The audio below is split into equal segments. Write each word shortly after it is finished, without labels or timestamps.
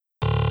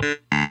What's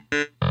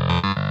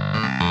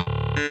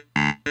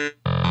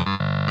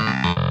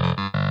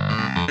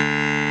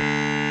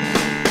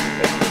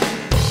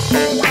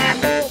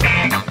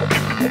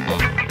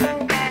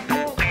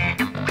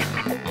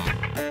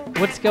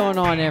going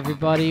on,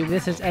 everybody?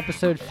 This is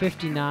episode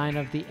 59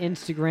 of the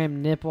Instagram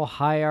Nipple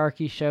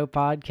Hierarchy Show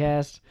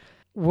podcast.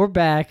 We're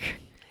back.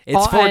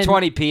 It's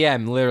 4:20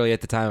 p.m. literally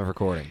at the time of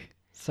recording.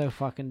 So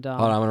fucking dumb.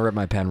 Hold on, I'm gonna rip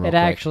my pen real quick. It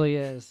actually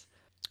is.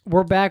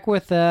 We're back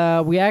with,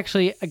 we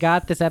actually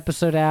got this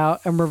episode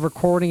out and we're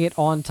recording it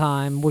on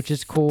time, which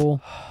is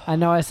cool. I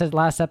know I said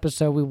last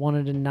episode we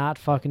wanted to not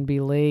fucking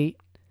be late.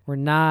 We're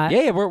not.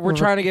 Yeah, we're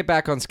trying to get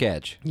back on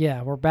schedule.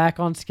 Yeah, we're back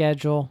on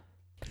schedule.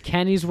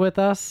 Kenny's with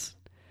us.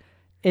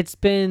 It's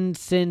been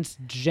since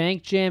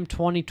Jank Jam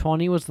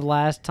 2020 was the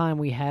last time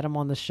we had him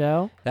on the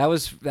show. That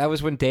was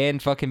when Dan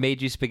fucking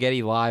made you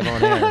spaghetti live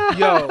on air.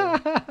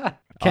 Yo.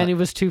 Kenny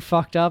was too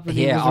fucked up and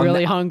he was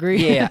really hungry.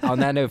 Yeah, on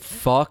that note,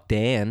 fuck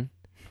Dan.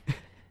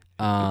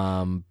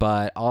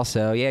 But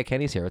also, yeah,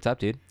 Kenny's here. What's up,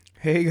 dude?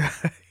 Hey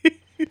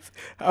guys.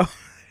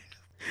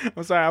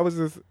 I'm sorry,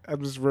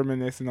 I'm just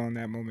reminiscing on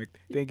that moment.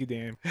 Thank you,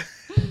 Dan.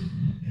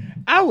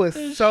 I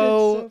was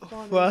so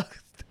fucked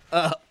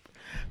up.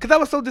 Because I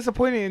was so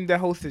disappointed in that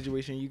whole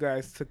situation. You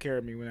guys took care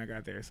of me when I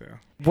got there, so.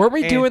 Weren't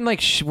we doing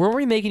weren't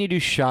we making you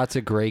do shots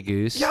of Grey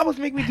Goose? Y'all was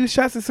making me do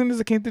shots as soon as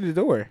I came through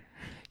the door.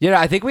 Yeah,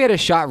 I think we had a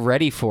shot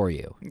ready for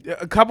you.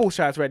 A couple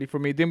shots ready for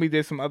me. Then we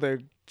did some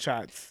other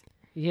shots.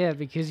 Yeah,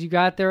 because you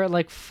got there at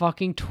like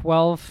fucking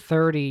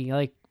 12:30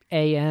 like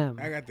a.m.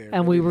 I got there.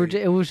 And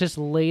it was just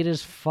late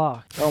as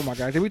fuck. Oh my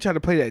god. Then we tried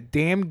to play that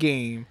damn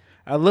game.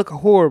 I look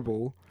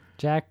horrible.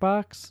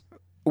 Jackbox?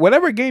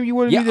 Whatever game you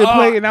wanted me to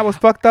play and I was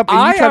fucked up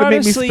and you tried to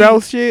make me spell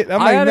shit.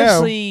 I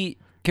honestly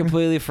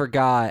completely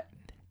forgot.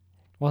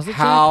 Was it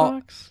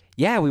Jackbox?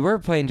 Yeah, we were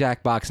playing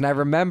Jackbox, and I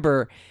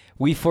remember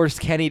we forced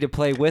Kenny to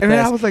play with us. And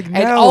I was like, no.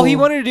 And all he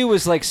wanted to do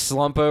was like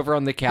slump over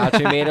on the couch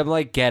and made him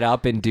like get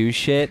up and do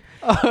shit.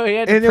 Oh, he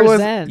had to and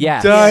present. It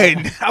was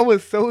done. I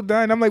was so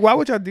done. I'm like, why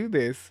would y'all do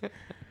this?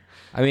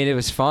 I mean, it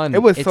was fun.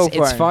 It was so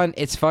fun.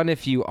 It's fun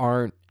if you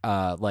aren't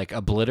like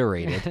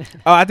obliterated.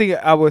 Oh, I think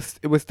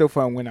it was still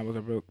fun when I was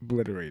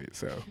obliterated.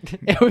 So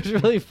it was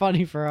really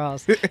funny for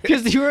us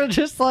because you were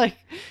just like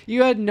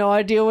you had no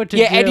idea what to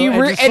do. Yeah, and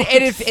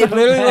it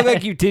literally looked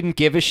like you didn't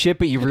give a shit,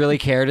 but you really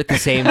cared at the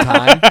same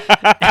time.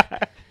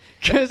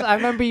 Because I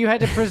remember you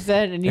had to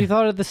present and you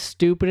thought of the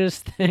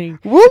stupidest thing.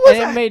 What was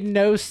and it made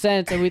no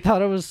sense and we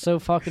thought it was so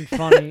fucking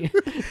funny.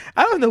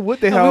 I don't know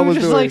what the hell I was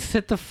just doing. Like,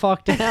 sit the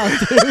fuck down,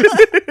 dude.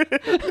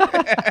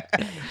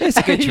 It's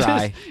a good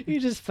try.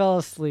 You just fell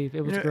asleep.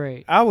 It was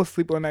great. I was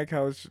asleep on that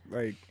couch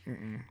like,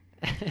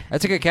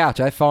 That's a good couch.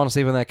 I've fallen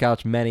asleep on that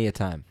couch many a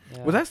time.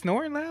 Yeah. Was I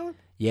snoring loud?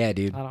 Yeah,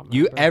 dude. I don't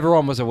remember.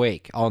 Everyone was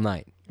awake all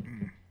night.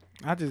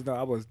 I just know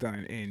I was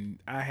done and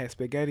I had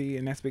spaghetti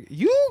and that spaghetti.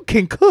 You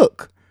can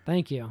cook.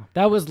 Thank you.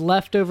 That was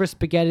leftover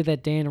spaghetti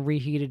that Dan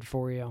reheated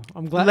for you.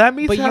 I'm glad. Let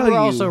me but tell you were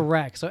also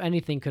wrecked, so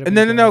anything could have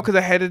been No, because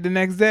I had it the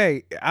next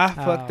day. I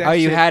fucked that shit up. Oh,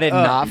 you had it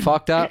not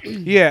fucked up?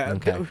 Yeah.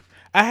 Okay.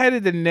 I had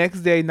it the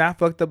next day not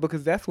fucked up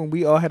because that's when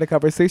we all had a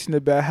conversation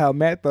about how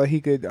Matt thought he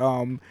could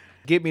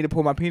get me to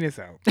pull my penis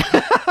out.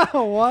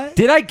 What?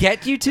 Did I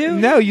get you to?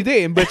 No, you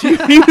didn't, but you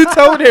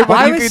told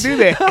everybody you could do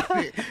that.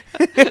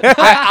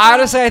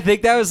 I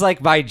think that was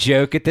like my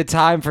joke at the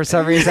time. For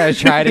some reason, I was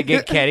trying to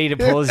get Kenny to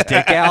pull his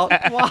dick out.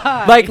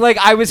 Why? Like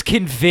I was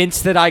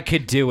convinced that I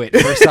could do it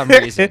for some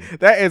reason.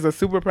 That is a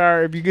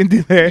superpower if you can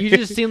do that. You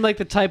just seem like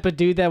the type of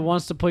dude that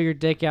wants to pull your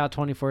dick out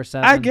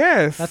 24/7. I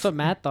guess. That's what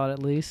Matt thought, at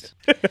least.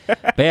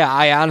 But yeah,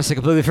 I honestly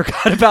completely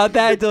forgot about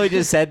that until he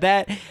just said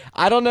that.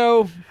 I don't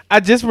know. I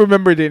just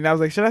remembered it, and I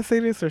was like, should I say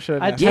this or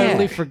should I I not?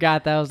 totally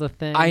forgot that was a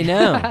thing. I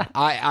know.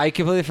 I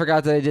completely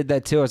forgot that I did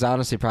that too. I was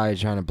honestly probably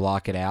trying to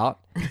block it out.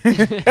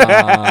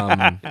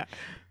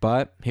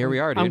 But here we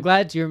are, dude. I'm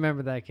glad you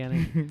remember that,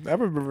 Kenny. I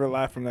remember a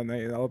lot from that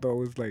night, although I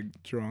was like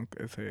drunk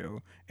as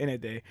hell in a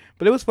day.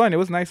 But it was fun. It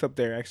was nice up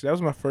there, actually. That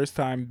was my first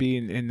time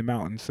being in the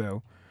mountains,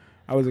 so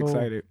I was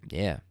excited.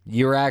 Yeah.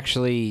 You were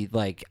actually,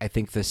 like, I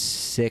think the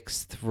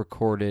 6th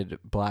recorded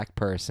black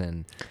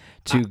person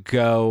to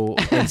go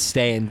and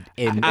stay in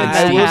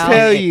I will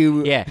tell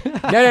you. Yeah.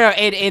 No.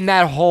 In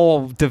that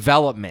whole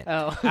development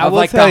of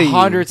like the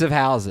hundreds of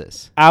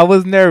houses. I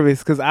was nervous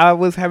because I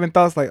was having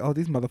thoughts like, oh,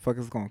 these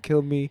motherfuckers going to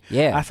kill me.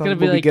 Yeah. I saw the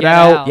movie like, Get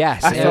Out.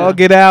 Yes. I saw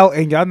Get Out,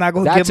 and y'all not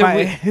going to get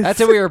my ass. That's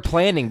what we were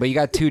planning, but you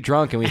got too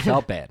drunk and we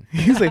felt bad.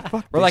 He's like,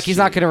 fuck We're like, he's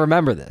not going to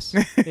remember this.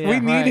 Yeah,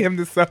 we need him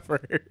to suffer.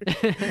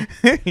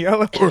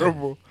 Y'all are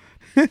horrible.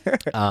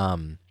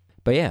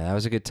 But yeah, that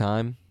was a good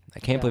time. I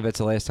can't believe that's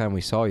the last time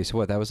we saw you. So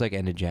what? That was like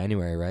end of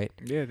January, right?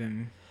 Yeah,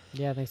 then.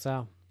 Yeah, I think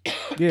so.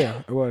 Yeah,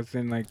 it was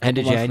in like end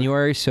of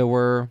January. So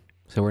we're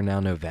now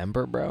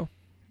November, bro.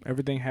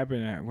 Everything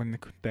happened when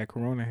that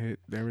Corona hit.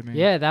 Everything.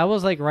 Yeah, that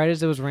was like right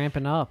as it was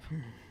ramping up.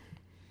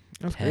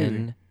 That's 10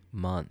 crazy.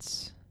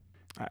 months.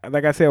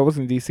 Like I said, I was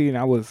in DC and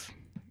I was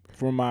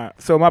for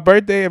my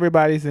birthday.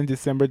 Everybody's in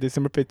December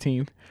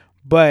 15th,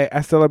 but I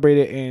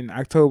celebrated in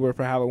October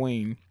for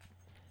Halloween.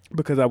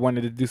 because I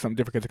wanted to do something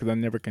different because I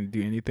never can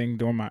do anything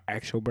during my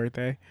actual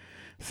birthday.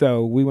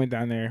 So we went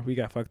down there, we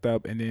got fucked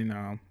up, and then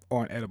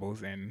on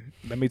edibles. And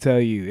let me tell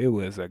you, it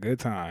was a good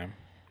time.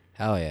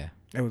 Hell yeah.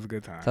 It was a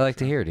good time. I like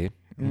to hear, dude.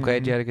 I'm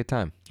glad you had a good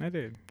time. I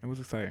did. It was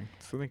exciting.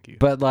 So thank you.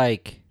 But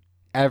like,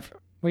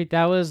 Wait,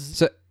 that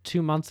was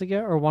 2 months ago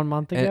or 1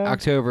 month ago? in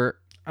October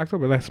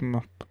last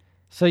month.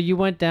 So you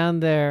went down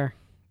there.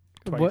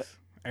 Twice. What?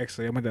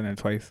 Actually, I went down there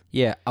twice.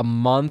 Yeah, a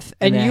month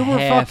And and you a were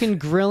half. fucking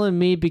grilling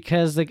me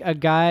because a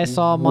guy I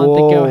saw a month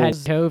ago had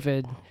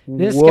COVID.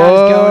 This Whoa.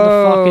 guy's going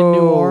to fucking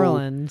New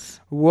Orleans.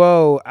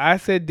 Whoa, I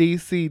said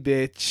DC,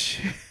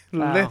 bitch.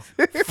 Wow.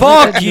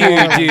 Fuck you,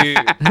 dude.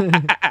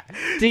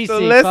 DC, So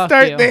let's fuck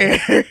start you.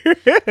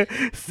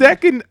 there.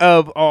 Second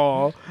of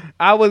all,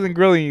 I wasn't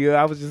grilling you.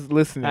 I was just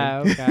listening. Oh,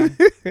 okay.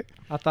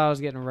 I thought I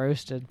was getting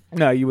roasted.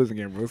 No, you wasn't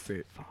getting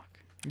roasted. Fuck.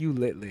 You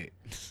lit.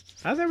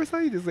 I never saw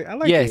you this lit. I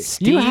like Yeah, it.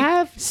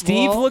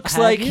 Steve Well, looks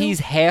have like you? he's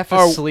half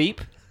Oh.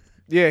 asleep.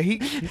 Yeah, you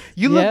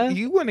Yeah? look.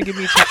 You want to give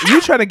me?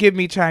 You trying to give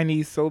me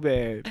Chinese so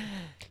bad?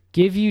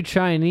 Give you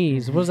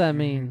Chinese. What does that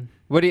mean?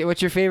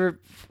 What's your favorite?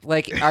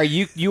 Like, are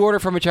you order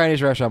from a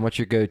Chinese restaurant? What's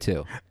your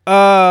go-to?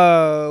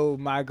 Oh,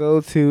 my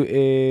go-to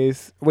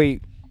is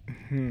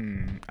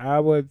I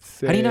would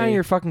say. How do you know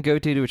your fucking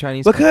go-to to a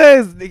Chinese place?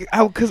 Because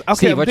okay,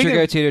 Steve, I'm what's your thinking-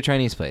 go-to to a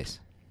Chinese place?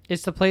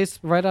 It's the place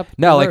right up.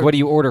 No, the like road. what do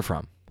you order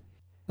from?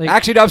 Like-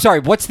 Actually, no, I'm sorry.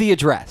 What's the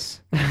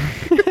address?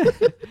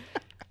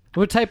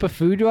 What type of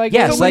food do I get?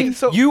 Yes, So like wait,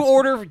 so- you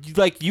order Sweet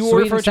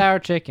for and sour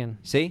chicken.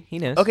 See, he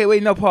knows. Okay,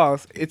 wait, no,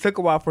 pause. It took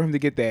a while for him to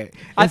get that.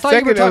 I And thought you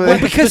were second talking of about it-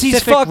 a because he's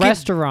specific fucking-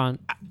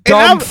 restaurant. Dumb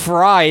I'm-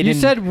 fried. You and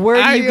said where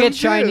do I you am get too.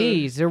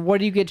 Chinese or what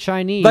do you get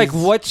Chinese? like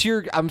what's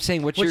your? I'm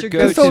saying what's your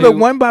go-to? So the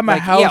one by my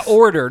like, house- Yeah,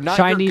 order, not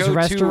Chinese your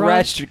go-to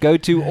restaurant?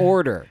 go-to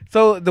order.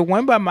 So the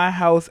one by my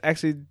house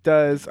actually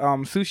does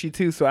sushi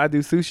too, so I do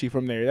sushi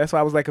from there. That's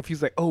why I was like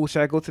confused, like, oh,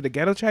 should I go to the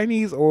ghetto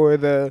Chinese or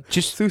the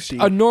Just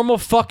sushi? a normal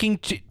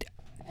fucking.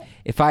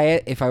 If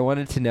I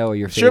wanted to know what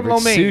your Shrimp favorite lo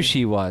mein.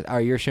 sushi was,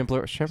 you're shrimp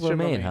lo Shrimp lo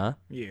mein, mein. huh?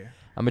 Yeah.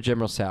 I'm a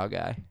General Tso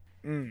guy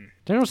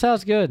General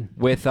Tso's good.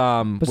 with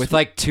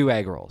like 2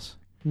 egg rolls.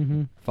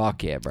 Mm-hmm.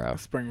 Fuck yeah, bro.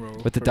 Spring roll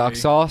With the for duck me.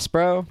 sauce,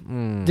 bro.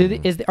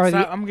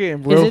 Mm. I'm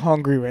getting real it-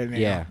 hungry right now.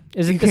 Yeah.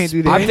 Is it You the can't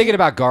do that. I'm thinking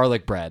about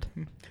garlic bread.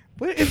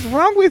 What is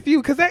wrong with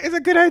you? Because that is a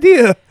good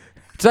idea.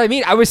 So I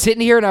mean, I was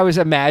sitting here and I was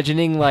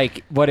imagining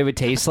like what it would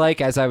taste like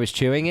as I was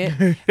chewing it.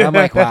 And I'm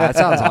like, wow,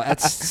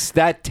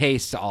 that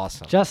tastes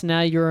awesome. Just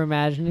now you were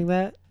imagining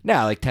that? No,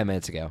 like 10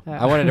 minutes ago. Oh,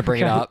 I wanted to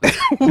bring it up.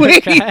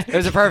 Wait, Okay. It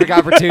was a perfect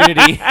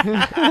opportunity.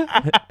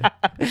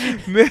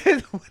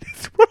 man, what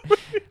is wrong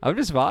with you? I'm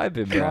just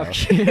vibing, bro.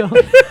 Fuck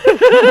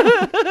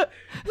you.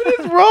 What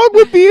is wrong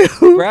with you?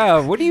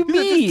 Bro, what do you This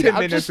is mean? 10 I'm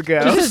minutes just,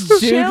 ago.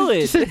 just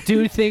chilling. Just a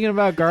dude thinking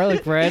about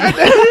garlic bread.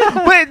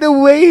 But the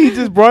way he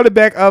just brought it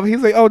back up,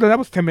 he's like, "Oh no, that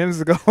was 10 minutes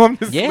ago." I'm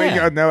just Yeah. letting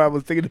y'all know I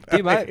was thinking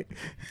about Dude,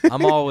 it.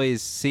 I'm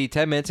always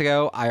 10 minutes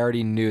ago. I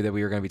already knew that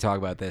we were going to be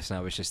talking about this, and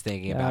I was just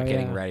thinking about Oh,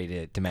 getting yeah.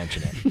 ready to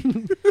mention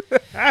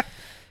it.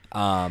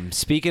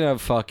 Speaking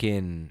of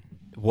fucking,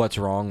 what's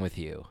wrong with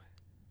you?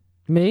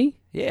 Me?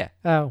 Yeah,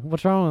 Oh,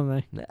 what's wrong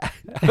with me?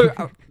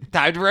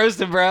 time to roast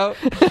him, bro.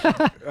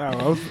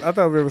 I thought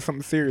it was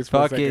something serious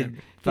for a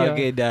second.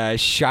 Fucking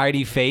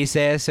shiny face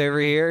ass over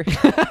here.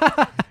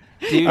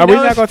 Dude, Are we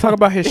no, not gonna talk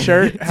about his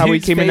shirt? How he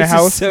dude's came in the face is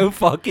house? so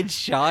fucking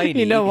shiny.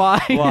 You know why?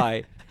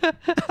 Why?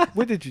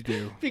 What did you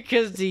do?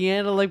 Because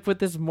Deanna like put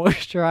this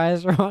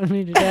moisturizer on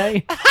me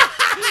today.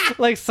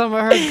 Like some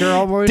of her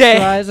girl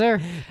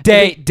moisturizer.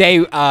 Day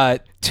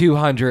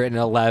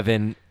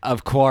 211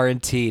 of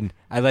quarantine.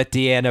 I let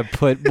Deanna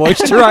put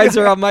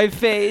moisturizer on my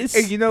face.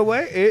 And you know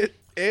what? It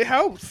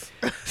helps.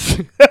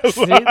 See,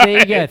 there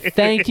you go.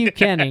 Thank you,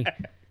 Kenny.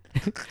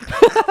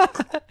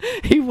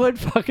 He would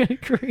fucking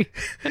agree.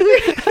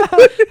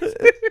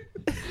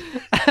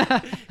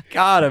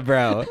 Got it,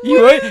 bro.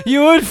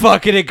 You would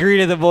fucking agree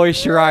to the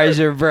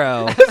moisturizer,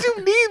 bro. Because you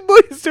need I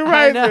know.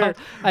 moisturizer.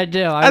 I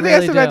do. I think I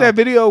really still do. got that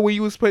video where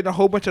you was putting a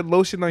whole bunch of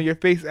lotion on your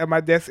face at my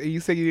desk, and you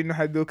said you didn't know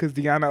how to do it because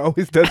Deanna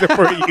always does it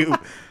for you.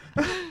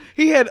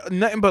 He had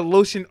nothing but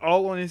lotion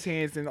all on his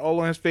hands and all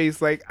on his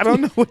face. Like, I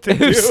don't know what to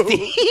do.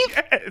 Steve?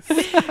 Yes.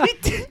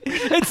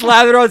 It's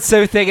lathered on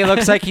so thick it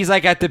looks like he's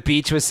like at the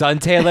beach with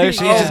suntan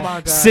lotion. He's Oh my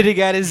God. just sitting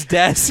at his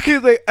desk.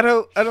 He's like, I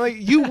don't like,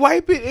 you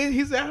wipe it, and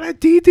he's like, how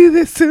do you do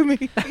this to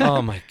me?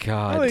 Oh my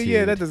god, I'm like, yeah,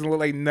 dude. that doesn't look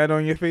like nut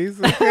on your face.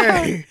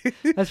 Okay.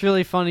 That's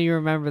really funny you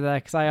remember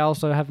that because I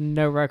also have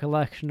no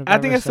recollection of I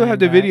think ever I still have saying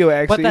the that. video,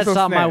 actually. But that's It's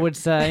on something I Snap. would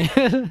say.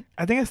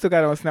 I think I still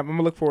got it on Snap. I'm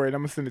gonna look for it.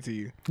 I'm gonna send it to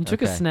you. You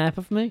took a Okay. snap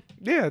of me?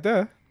 Yeah,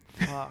 duh.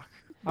 Fuck.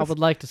 I would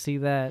like to see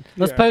that.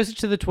 Let's Yeah. post it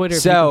to the Twitter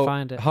if you can So,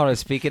 find it. hold on.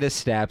 Speaking of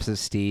snaps of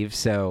Steve,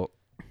 so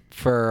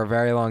for a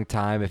very long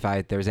time, if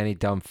there was any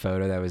dumb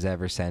photo that was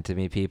ever sent to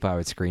me, people, I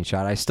would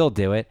screenshot. I still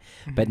do it,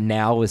 but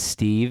now with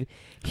Steve,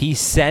 he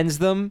sends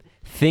them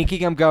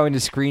thinking I'm going to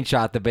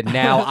screenshot them, but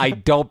now I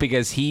don't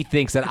because he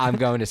thinks that I'm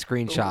going to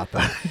screenshot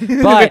them.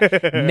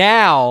 But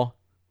now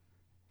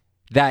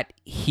that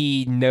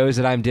he knows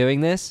that I'm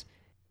doing this,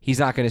 he's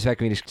not going to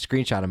expect me to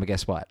screenshot him, but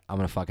guess what? I'm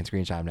going to fucking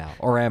screenshot him now.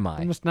 Or am I?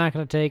 I'm just not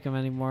gonna take them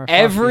anymore. Fuck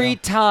Every you.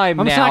 time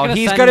I'm just not now, gonna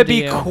he's send going to them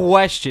to be you.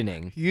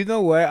 questioning. You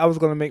know what? I was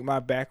gonna make my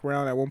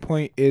background at one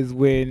point is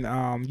when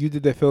you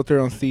did the filter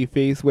on Steve's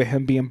face with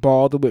him being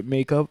bald with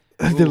makeup,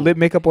 the lip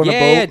makeup on the boat.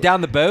 Yeah,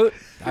 down the boat.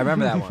 I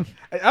remember that one.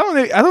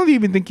 I don't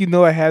even think you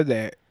know I have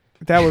that.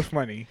 That was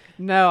funny.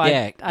 No,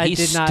 Yeah, I he's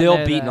did not still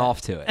know beating that.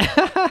 off to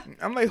it.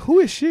 I'm like, who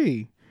is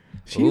she?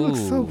 She looks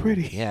so Ooh,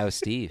 pretty. Yeah, it was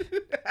Steve.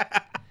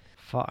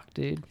 Fuck,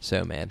 dude.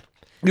 So, man.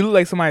 You look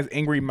like somebody's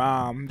angry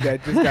mom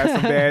that just got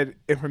some bad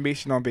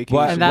information on vacation.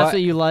 What? And that's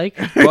what you like?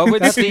 What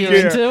would That's what Steve?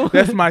 you're into?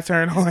 That's my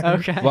turn on.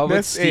 Okay. What would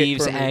That's it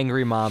Steve's for me.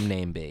 angry mom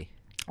name be?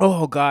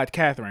 Oh God,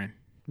 Catherine.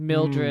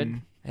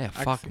 Mildred. Yeah,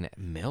 I fucking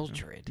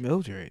Mildred.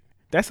 Mildred.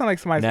 That sounds like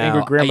somebody's No,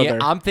 angry grandmother.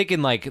 I'm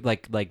thinking like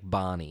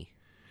Bonnie.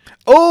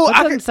 Oh, That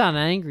I doesn't could, sound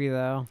angry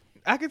though.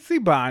 I could see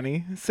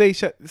Bonnie say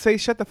shut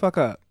the fuck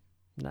up.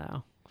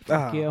 No.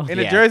 Fuck you. In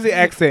a Yeah. Jersey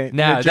accent.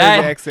 No, in a Jersey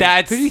accent.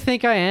 that's. Who do you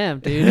think I am,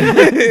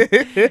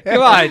 dude?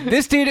 Come on,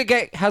 this dude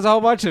has a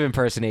whole bunch of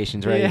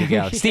impersonations ready to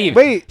Yeah. go. Steve,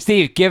 Wait.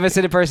 Steve, give us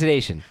an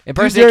impersonation.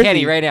 Impersonate Jersey.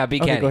 Kenny right now. Be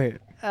Okay, Kenny. go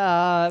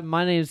ahead.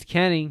 My name's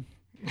Kenny.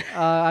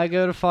 I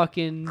go to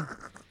fucking.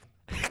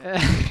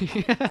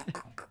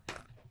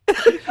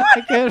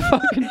 I go to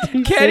fucking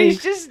DC.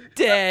 Kenny's just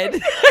dead.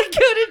 I go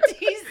to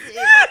DC.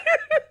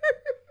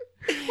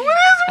 What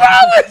is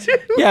wrong with you?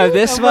 Yeah,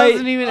 this That might.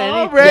 wasn't even anything.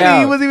 Already, Yo,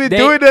 he wasn't even they-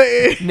 doing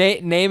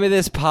that. Name of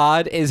this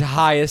pod is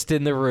Highest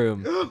in the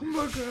Room Oh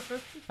my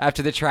God.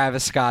 after the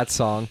Travis Scott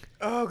song.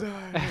 Oh God.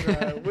 Oh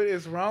God. What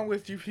is wrong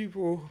with you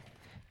people?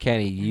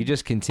 Kenny, you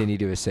just continue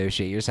to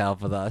associate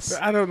yourself with us.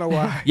 I don't know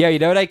why. Yeah, you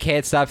know what I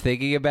can't stop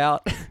thinking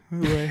about?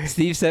 What?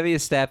 Steve sent me a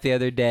snap the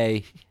other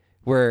day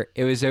where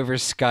it was over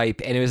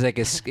Skype and it was like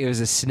it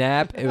was a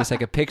snap. It was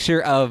like a picture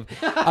of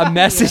a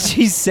message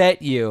he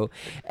sent you,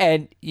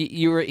 and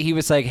he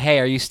was like, "Hey,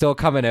 are you still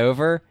coming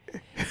over?"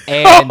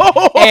 And and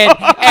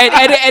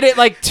at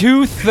like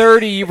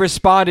 2:30 you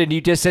responded. And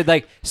you just said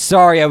like,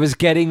 "Sorry, I was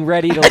getting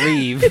ready to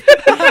leave."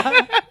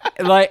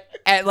 Like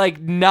at like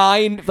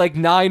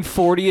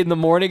 9:40 in the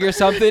morning or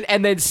something,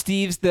 and then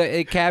Steve's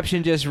the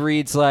caption just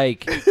reads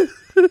like,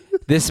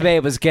 "This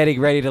man was getting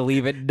ready to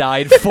leave at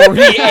 9:40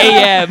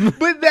 a.m."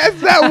 But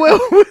that's not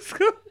what was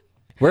going.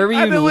 Where were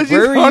I know you? what you're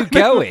Where were you talking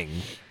about. going?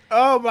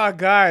 Oh my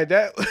God,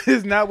 that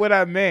is not what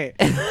I meant.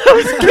 I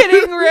was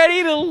getting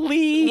ready to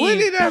leave. What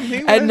did I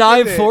mean? At when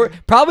I said 9:40?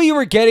 that? Probably you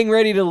were getting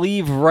ready to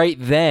leave right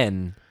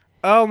then.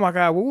 Oh my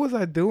God, what was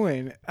I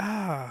doing?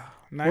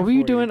 What were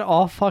you doing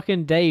all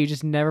fucking day? You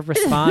just never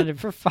responded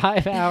for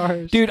 5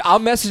 hours. Dude, I'll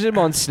message him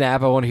on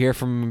Snap. I want to hear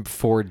from him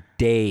for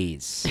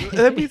days.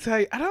 Let me tell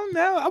you, I don't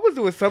know. I was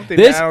doing something.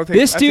 This that I don't think,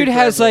 this I dude take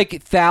has forever.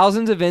 like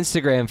thousands of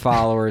Instagram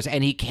followers,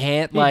 and he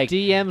can't He like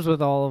DMs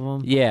with all of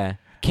them. yeah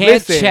can't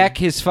Listen, check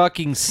his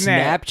fucking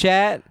Snap.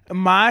 Snapchat.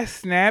 My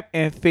Snap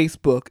and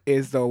Facebook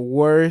is the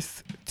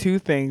worst two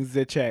things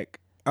to check.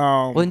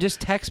 Well, then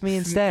just text me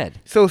instead.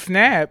 So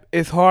Snap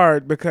is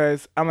hard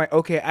because I'm like,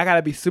 okay, I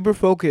gotta be super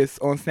focused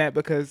on Snap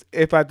because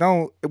if I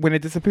don't, when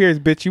it disappears,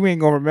 bitch, you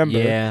ain't gonna remember.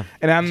 Yeah.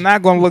 And I'm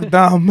not gonna look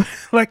dumb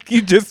like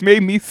you just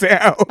made me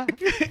sound.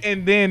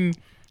 And then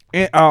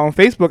on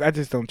Facebook, I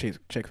just don't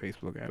check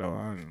Facebook at all.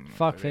 I don't know.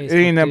 Fuck Facebook, It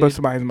ain't nothing but dude.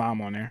 somebody's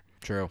mom on there.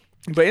 True.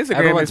 But Instagram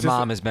Everyone's is just,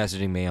 mom is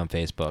messaging me on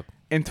Facebook.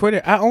 and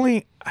Twitter. I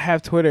only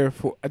have Twitter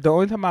for the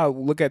only time I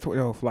look at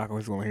Twitter. Oh, Flacco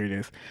is gonna hear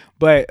this.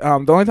 But the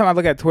only time I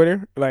look at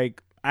Twitter,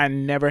 like I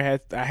never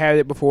had. I had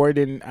it before.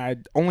 Then I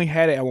only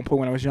had it at one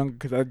point when I was younger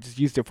because I just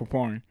used it for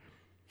porn.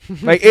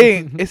 Like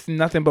it's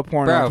nothing but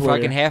porn. Bro, on Twitter.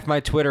 fucking half my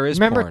Twitter is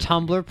Remember porn.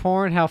 Tumblr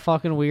porn? How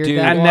fucking weird Dude,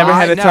 that I was? never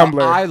had a no,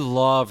 Tumblr. I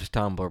loved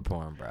Tumblr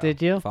porn, bro.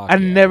 Did you? Fuck I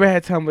yeah. never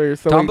had Tumblr.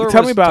 So Tumblr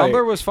tell was, me about Tumblr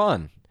it. was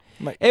fun.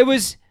 Like- it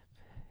was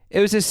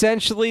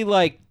essentially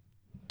like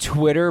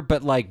Twitter,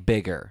 but like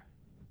bigger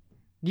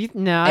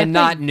I and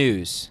not think-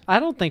 news. I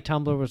don't think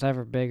Tumblr was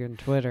ever bigger than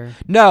Twitter.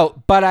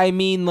 No, but I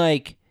mean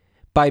like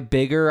by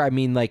bigger, I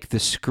mean like the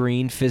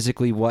screen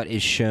physically. What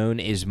is shown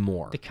is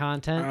more. The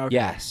content. Okay.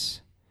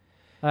 Yes,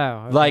 Oh,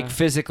 okay. like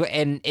physically,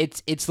 and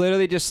it's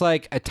literally just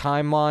like a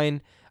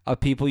timeline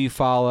of people you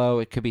follow.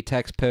 It could be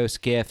text posts,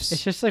 gifs.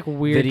 it's just like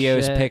weird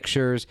videos, shit.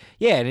 pictures.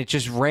 Yeah, and it's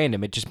just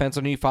random. It just depends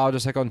on who you follow,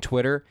 just like on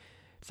Twitter.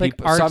 It's like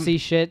People- some- artsy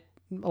shit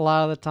a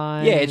lot of the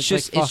time. Yeah, it's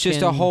just like it's just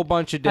a fucking- whole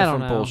bunch of I don't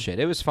different know. bullshit.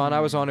 It was fun. I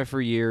was on it for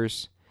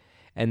years,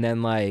 and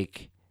then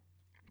like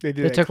They did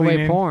They that took away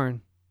cleaning.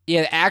 porn.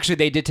 yeah, actually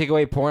they did take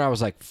away porn. I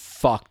was like,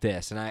 fuck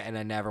this, and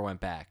I never went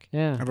back.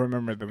 Yeah. I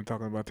remember them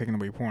talking about taking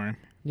away porn.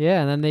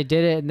 Yeah, and then they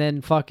did it, and then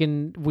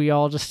fucking we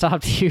all just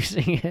stopped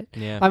using it.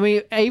 Yeah, I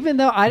mean, even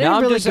though I didn't now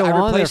I'm really just go I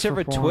on there replaced it for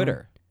with porn.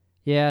 Twitter.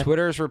 Yeah,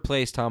 Twitter's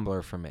replaced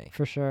Tumblr for me.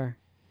 for sure.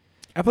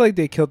 I feel like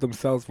they killed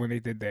themselves when they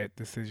did that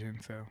decision.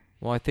 So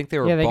Well, I think they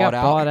were Yeah, they got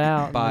bought bought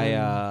out by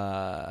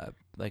and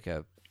like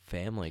a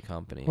family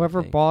company. I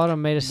Whoever think. bought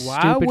them made a Why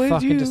stupid would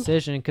fucking you-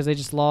 decision because they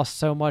just lost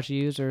so much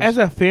users. as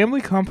a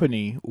family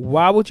company,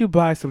 why would you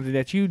buy something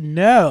that you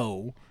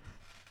know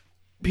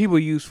people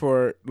use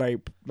for like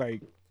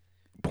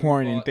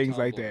porn and Bought things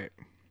like Tumblr. that?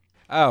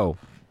 Oh,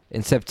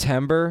 in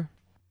September,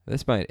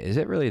 Is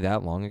it really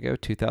that long ago?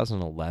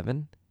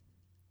 2011?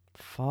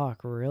 Fuck,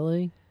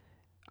 really?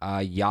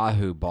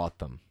 Yahoo bought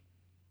them.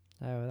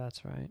 Oh,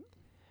 that's right.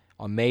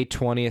 On May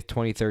 20th,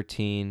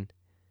 2013,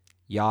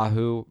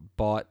 Yahoo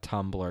bought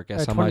Tumblr.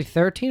 Guess how much?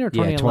 2013 or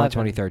 2011? Yeah,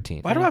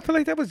 2013. Why do I feel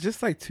like that was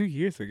just like 2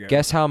 years ago?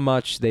 Guess how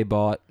much they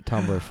bought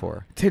Tumblr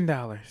for?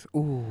 $10.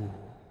 Ooh.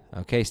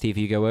 Okay, Steve,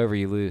 you go over,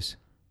 you lose.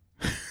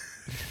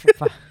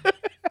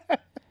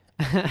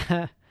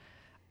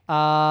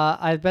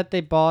 I bet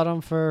they bought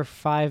them for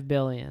 $5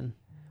 billion.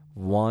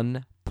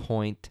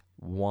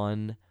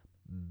 1.1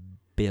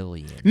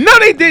 billion. No,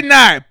 they did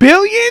not.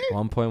 Billion?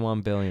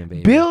 1.1 billion,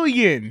 baby.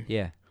 Billion.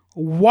 Yeah.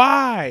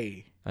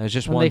 Why? And it was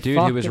just When one they dude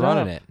who fucked was it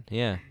running up. it.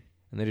 Yeah.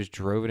 And they just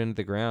drove it into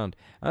the ground.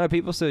 I don't know,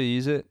 people still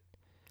use it.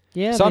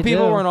 Yeah, Some they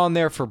people do. weren't on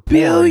there for porn,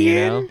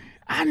 Billion? you know?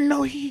 I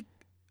know he.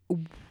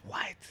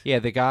 What? Yeah,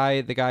 the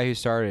guy who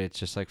started it's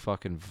just like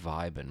fucking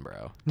vibing,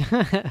 bro.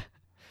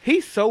 He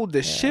sold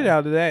the shit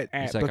out of that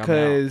app He's like, I'm out.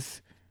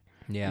 because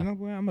Yeah. you know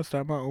what? I'm gonna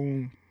start my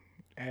own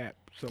app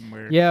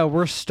somewhere. Yeah,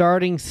 we're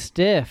starting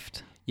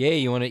Stiffed. Yeah,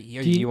 you want to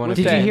Did you want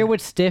you to hear what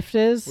Stiffed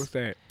is? What's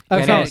that?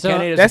 Okay,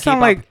 so That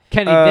sound like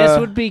Kenny, this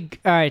would be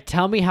all right.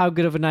 Tell me how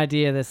good of an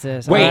idea this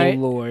is. Wait, all right?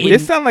 Lord. in,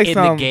 This sound like in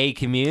some the gay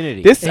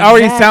community. This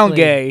already sound Exactly.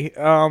 gay.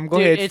 Go Dude,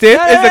 ahead. it's- Stiff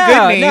No, is a good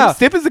no, name. no.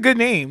 Stiff is a good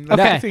name.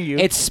 Let's Okay. continue.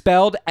 It's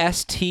spelled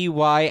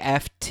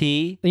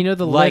STYFT. You know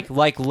the like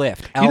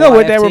lift. You know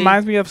what that LIFT?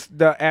 reminds me of?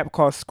 The app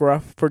called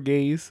Scruff for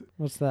gays.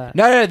 What's that?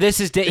 No,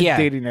 this is It's yeah.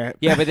 dating app.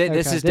 Yeah, but this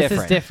Okay, is different. This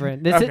is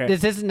different. This, Okay.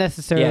 this isn't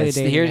necessarily Yeah, a it's-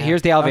 dating app.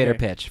 here's the elevator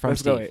Okay. pitch from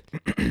Let's go Steve.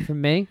 ahead.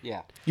 from me.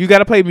 Yeah. You got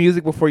to play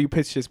music before you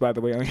pitch this, by the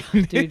way.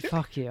 Dude,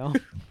 fuck you.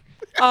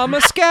 I'm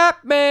a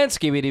scat man.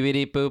 Skibbity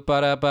bitty boop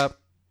ba da bup.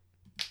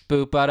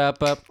 Boop ba da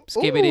bup.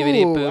 Skibbity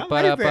bitty Ooh, boop I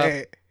ba da like bup.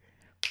 that.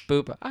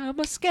 Boop. I'm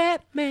a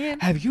scat man.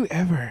 Have you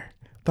ever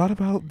thought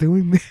about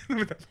doing this?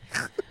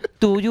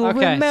 Do you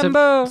Okay,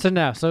 remember So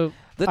no. So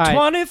the all right.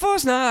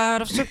 21st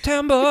night of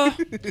September?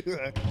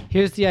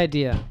 Here's the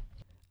idea.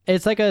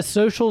 It's like a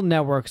social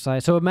network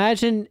site. So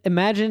imagine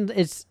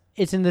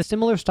it's in the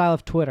similar style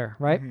of Twitter,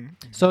 right?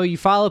 So you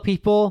follow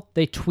people,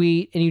 they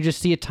tweet, and you just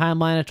see a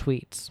timeline of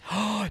tweets.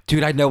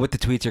 Dude, I know what the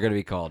tweets are going to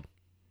be called.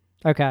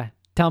 Okay.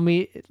 Tell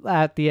me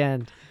at the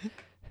end.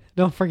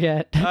 Don't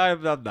forget.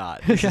 I'm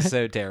not. This is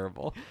so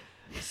terrible.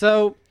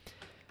 So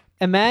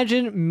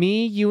imagine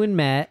me, you, and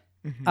Matt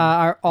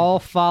are all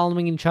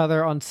following each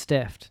other on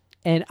Stiffed,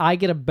 and I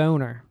get a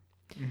boner.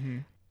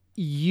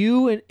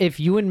 If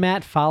you and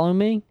Matt follow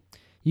me,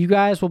 you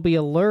guys will be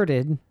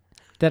alerted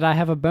that I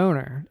have a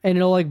boner, and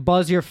it'll like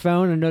buzz your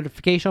phone, and a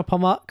notification will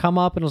come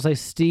up, and it'll say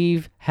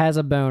Steve has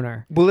a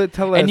boner. Will it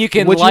tell us? And you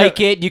can what like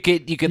it. You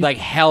could like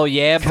hell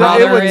yeah, So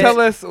brother. it would tell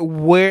us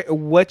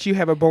what you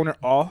have a boner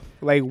off,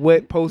 like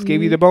what post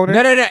gave you the boner.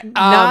 No.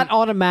 Not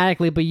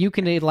automatically, but you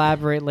can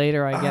elaborate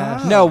later, I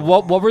guess. No.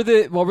 What were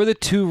the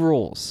two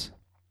rules?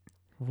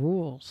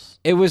 Rules.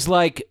 It was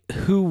like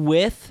who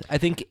with? I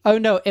think. Oh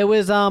no, it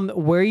was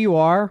where you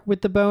are with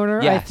the boner,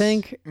 I Yes.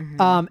 think.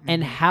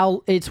 And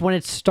how it's when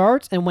it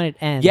starts and when it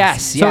ends.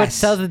 Yes, So yes.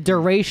 it tells the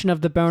duration of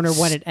the boner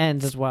when it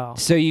ends as well.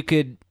 So you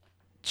could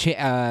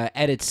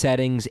edit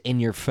settings in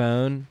your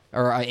phone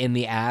or in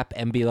the app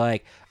and be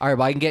like, all right,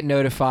 well, I can get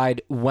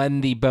notified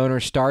when the boner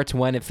starts,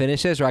 when it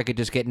finishes, or I could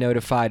just get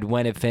notified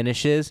when it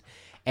finishes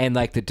and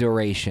like the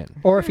duration.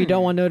 Or if you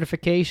don't want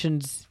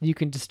notifications, you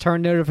can just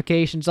turn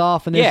notifications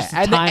off, and there's Yeah, just a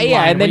and timeline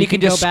and then where you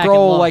can go just back and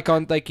scroll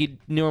look. like you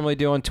normally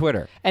do on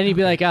Twitter. And you'd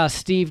be like, "Oh,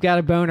 Steve got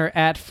a boner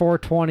at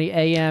 4:20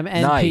 a.m.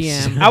 and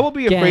Nice. p.m." I will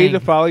be afraid Gang. to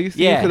follow you,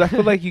 Steve, Yeah. because I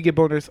feel like you get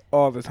boners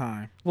all the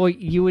time, Well,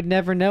 you would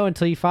never know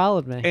until you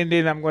followed me. and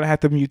then I'm gonna have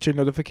to mute your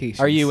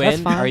notifications. Are you That's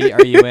in? fine.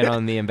 Are you in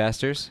on the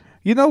investors?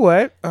 You know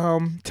what?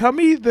 Tell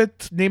me the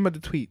name of the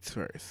tweets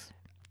first.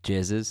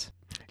 Jizzes.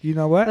 You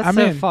know what? That's I'm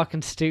so in.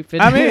 fucking stupid.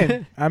 I'm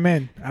in.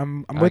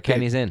 I'm with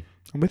Kenny's it. in.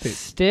 I'm with it.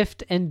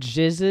 Stiffed and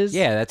jizzes.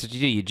 Yeah, that's what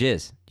you do. You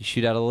jizz. You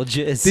shoot out a little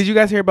jizz. Did you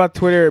guys hear about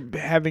Twitter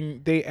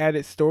they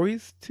added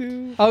stories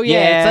to? Oh yeah,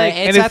 Yeah, it's like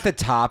it's and at it's- the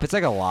top. It's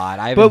like a lot.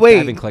 I But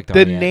haven't wait, clicked on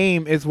the it yet.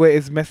 name is what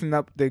is messing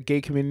up the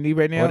gay community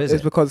right now. What is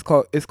It's it? because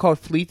it's called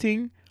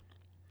fleeting,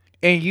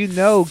 and you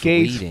know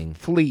gays Fleeting.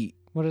 fleet,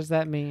 what does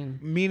that mean?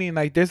 meaning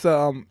like there's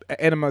a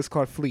enema is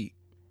called fleet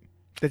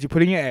that you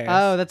put in your ass.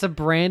 Oh, that's a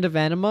brand of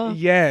enema.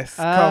 Yes,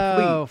 called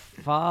fleet. Oh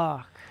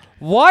fuck.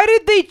 Why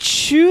did they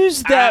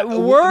choose that Me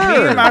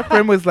word? and my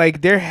friend was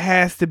like, there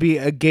has to be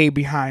a gay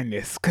behind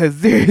this,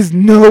 because there is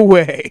no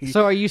way.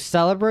 So are you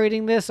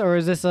celebrating this, or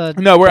is this a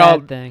No, we're bad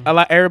all thing? a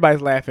lot.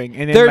 Everybody's laughing,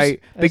 and then There's-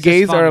 like the It's just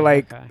gays are funny,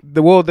 like okay.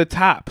 the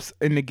tops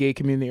in the gay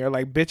community are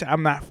like, bitch,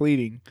 I'm not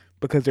fleeting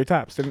because they're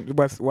tops. And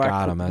what's why?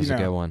 Got him. That was a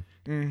good one.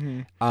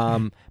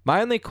 Mm-hmm.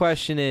 My only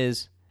question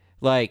is,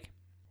 like,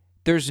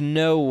 there's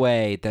no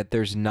way that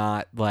there's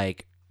not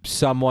like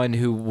someone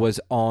who was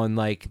on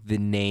like the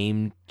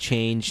name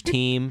change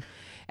team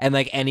and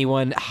like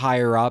anyone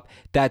higher up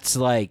that's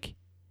like,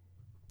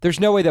 there's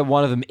no way that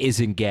one of them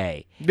isn't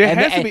gay. There and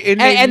has and, to be,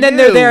 and and they then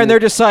they're there knew. and they're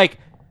just like,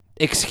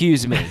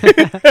 Excuse me.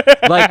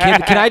 Like,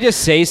 can I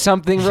just say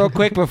something real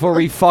quick before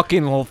we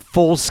fucking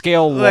full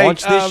scale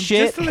launch this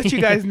shit? Just to let you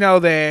guys know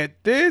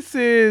that this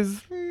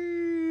is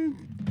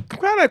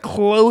kind of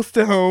close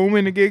to home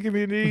in the gay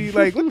community.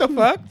 Like, what the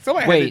fuck?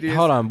 Somebody had to Wait, do this.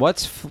 hold on.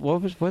 What's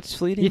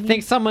fleeting? You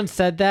think someone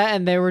said that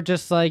and they were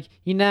just like,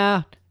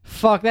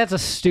 fuck, that's a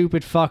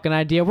stupid fucking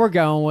idea. We're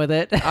going with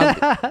it.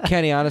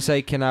 Kenny, honestly,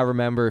 I cannot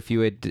remember if you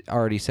had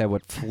already said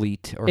what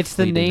fleet or It's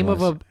the fleeting name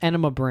was. of an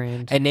enema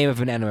brand. A name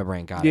of an enema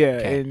brand. Got Yeah, it.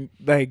 Okay. and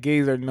like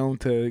gays are known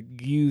to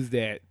use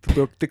that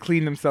to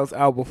clean themselves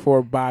out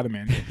before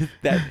bottoming.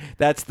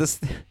 That's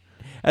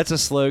a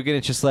slogan.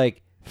 It's just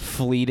like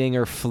fleeting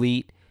or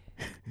fleet,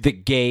 the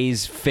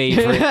gays'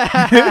 favorite.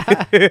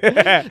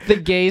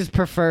 The gays'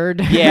 preferred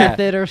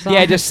method or something.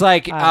 Yeah, just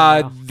like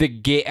I don't know. the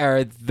gay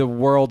or the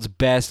world's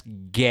best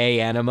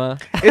gay enema.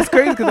 It's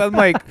crazy because I'm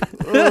like,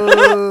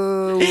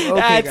 okay,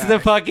 That's the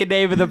guys. fucking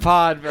name of the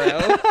pod,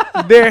 bro.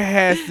 There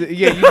has to,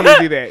 yeah, you need to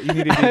do that. You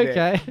need to do Okay.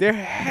 that. There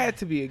had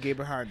to be a gay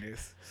behind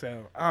this.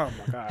 So, oh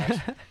my gosh.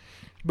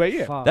 But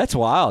yeah, Fuck. That's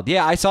wild.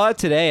 Yeah, I saw it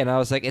today, and I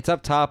was like, it's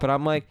up top, and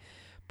I'm like,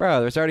 bro,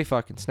 there's already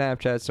fucking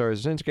Snapchat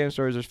stories, there's Instagram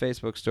stories, there's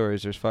Facebook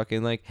stories, there's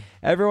fucking like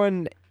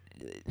everyone.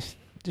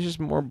 There's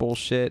just more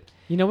bullshit.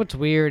 You know what's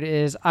weird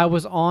is I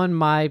was on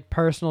my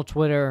personal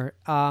Twitter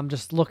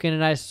just looking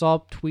and I saw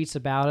tweets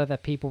about it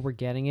that people were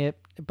getting it,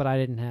 but I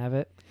didn't have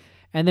it.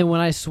 And then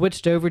when I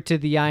switched over to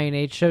the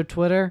INH show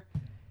Twitter,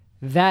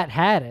 that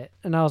had it.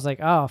 And I was like,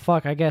 oh,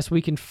 fuck, I guess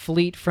we can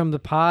fleet from the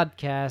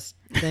podcast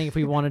thing if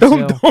we wanted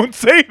to. don't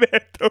say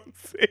that. Don't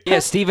say that. Yeah,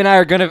 Steve and I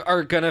are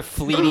gonna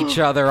fleet each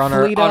other on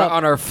Fleet our up.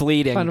 on our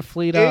fleeting. Trying to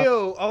fleet up.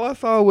 Ew, all I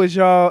saw was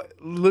y'all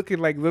looking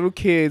like little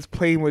kids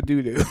playing with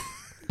doo-doo.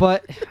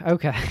 But,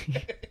 okay.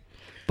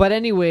 But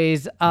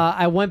anyways,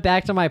 I went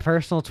back to my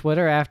personal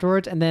Twitter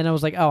afterwards, and then I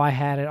was like, oh, I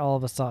had it all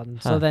of a sudden.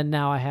 Huh. So then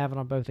now I have it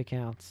on both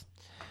accounts.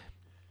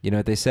 You know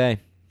what they say?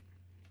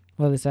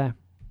 What do they say?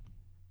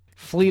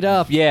 Fleet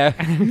up. Yeah,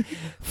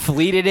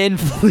 fleet it in,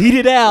 fleet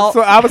it out.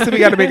 So obviously we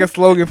got to make a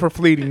slogan for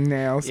fleeting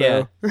now. So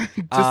Yeah.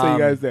 just so you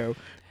guys know.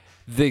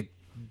 The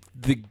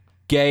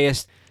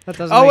gayest That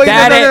doesn't Oh make wait,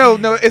 That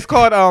no. It's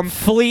called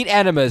fleet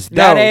enemas. No.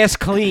 That ass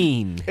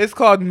clean. It's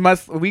called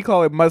we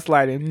call it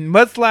mudsliding.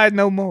 Mudslide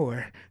no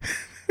more.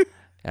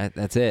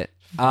 That's it.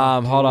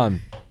 Hold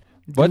on.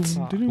 What's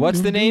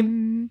the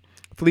name?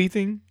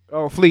 Fleeting.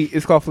 Oh, Fleet.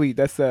 It's called Fleet.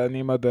 That's the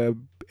name of the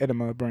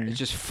enema brand. It's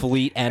just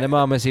Fleet Enema.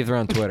 I'm gonna see if they're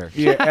on Twitter.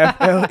 Yeah,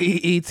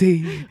 FLEET.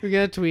 We're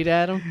going to tweet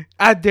at him.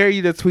 I dare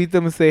you to tweet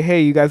them and say,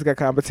 "Hey, you guys got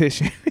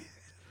competition,"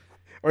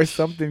 or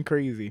something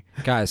crazy.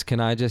 Guys, can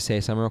I just say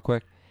something real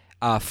quick?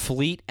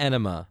 Fleet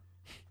Enema.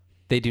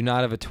 They do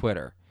not have a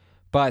Twitter,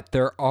 but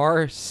there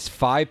are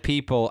 5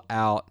 people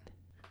out.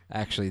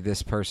 Actually,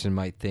 this person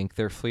might think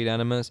they're Fleet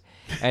Enemas.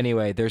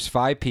 Anyway, there's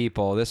 5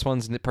 people. This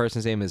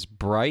person's name is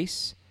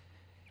Bryce.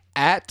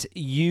 At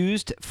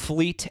used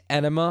Fleet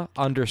Enema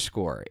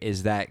 _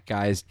 is that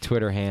guy's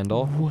Twitter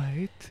handle.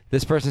 What?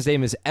 This person's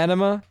name is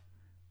Enema.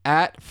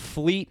 At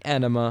Fleet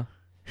Enema.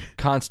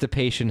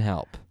 Constipation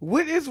help.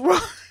 What is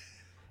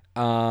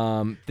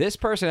wrong? This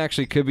person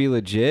actually could be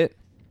legit.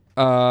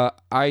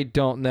 I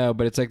don't know,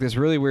 but it's like this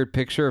really weird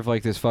picture of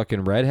like this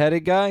fucking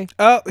redheaded guy.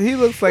 Oh, he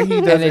looks like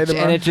he does enema.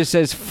 And it just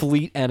says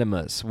Fleet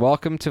Enemas.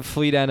 Welcome to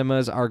Fleet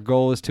Enemas. Our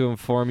goal is to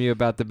inform you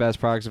about the best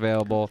products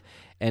available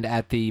and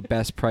at the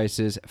best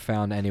prices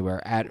found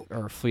anywhere at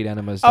or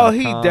fleetenemas.com. Oh,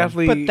 he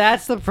definitely. But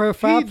that's the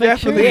profile he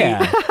picture. definitely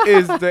Yeah.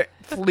 is the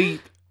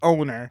Fleet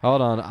owner.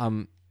 Hold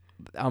on.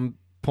 I'm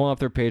pulling up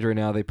their page right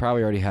now. They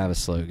probably already have a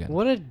slogan.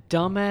 What a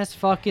dumbass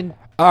fucking.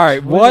 All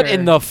right, what Twitter.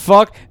 in the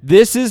fuck?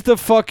 This is the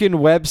fucking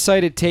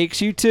website it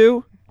takes you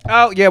to?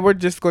 Oh yeah, we're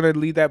just gonna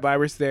leave that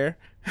virus there.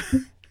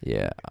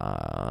 Yeah,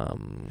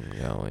 I'm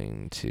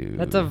going to.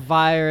 That's a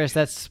virus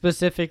that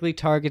specifically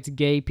targets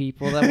gay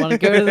people that want to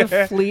go to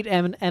the Fleet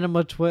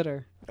Enema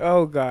Twitter.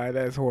 Oh god,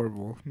 that's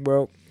horrible.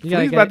 Well, You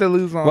gotta he's get about it. to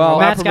lose on. Well, a lot of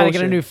Matt's got to get a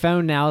promotion. new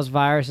phone now. His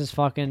virus is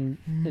fucking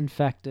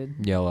infected.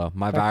 YOLO.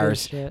 My Fuck this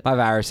virus. shit. My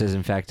virus is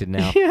infected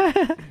now.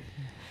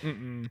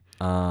 Mm-mm.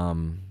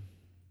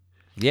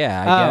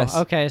 Yeah, I guess.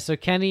 Okay. So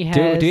Kenny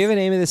has. Do you have a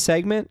name of this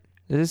segment?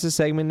 Is this a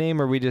segment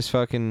name, or are we just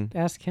fucking?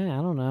 Ask Kenny. I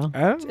don't know. I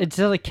don't- It's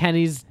like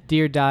Kenny's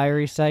Dear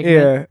Diary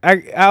segment. Yeah,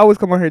 I always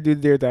come on here to do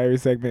the Dear Diary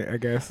segment, I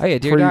guess. Oh, yeah,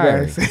 Dear for you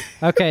Diary. guys.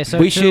 Okay, so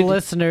We to should- the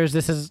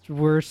listeners,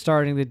 we're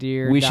starting the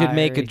Dear We Diary should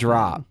make a thing.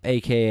 drop,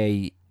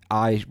 aka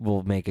I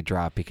will make a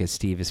drop because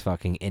Steve is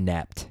fucking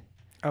inept.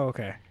 Oh,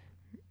 okay.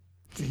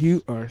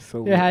 You are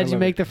so. Yeah, how'd you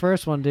make the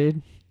first one,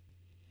 dude?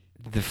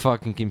 The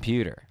fucking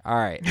computer. All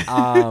right.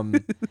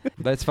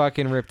 Let's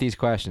fucking rip these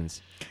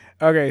questions.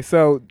 Okay,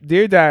 so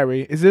Dear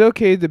Diary, is it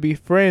okay to be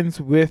friends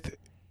with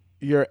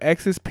your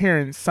ex's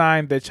parents?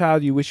 Sign the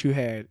child you wish you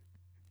had.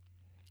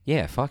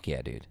 Yeah, fuck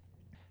yeah, dude.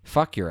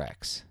 Fuck your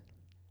ex.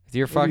 If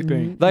you're What do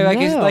you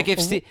fucking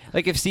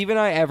think? if Steve and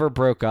I ever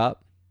broke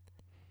up,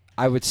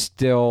 I would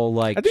still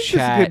like I think this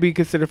chat could be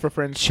considered for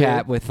friends.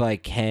 chat too. with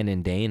like Ken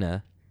and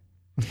Dana.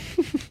 Do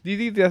you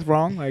think that's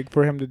wrong? Like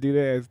for him to do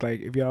that, as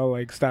like if y'all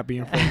like stop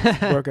being friends,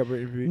 broke up. Or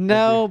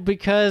No,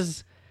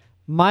 because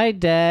My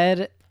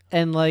dad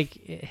and like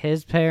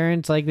his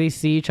parents, like they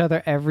see each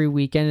other every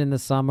weekend in the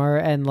summer,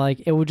 and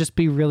like it would just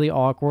be really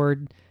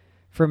awkward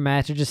for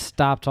Matt to just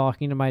stop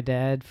talking to my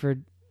dad for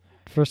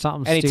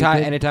something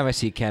stupid. Anytime I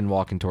see Ken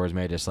walking towards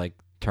me, I just like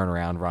turn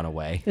around, run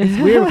away. It's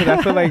weird because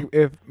I feel like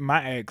if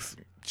my ex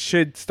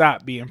should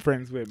stop being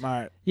friends with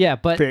my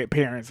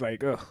parents,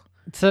 like, ugh.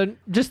 So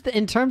just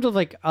in terms of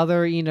like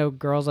other,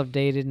 girls I've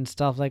dated and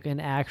stuff, like an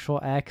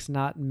actual ex,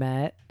 not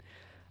met,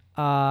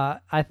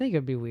 I think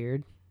it'd be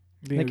weirard.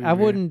 Like I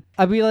wouldn't.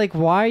 I'd be like,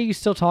 why are you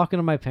still talking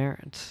to my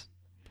parents?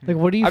 Like,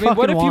 what do you?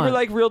 What if want? you were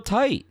like real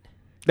tight?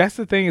 That's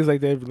the thing is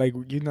like they're like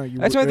you.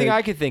 That's the only thing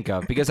I could think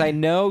of because I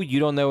know you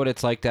don't know what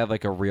it's like to have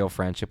like a real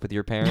friendship with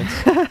your parents.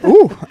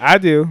 Ooh, I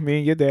do. Me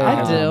and your dad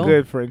have do. a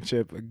good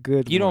friendship. A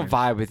good. You don't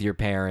vibe with your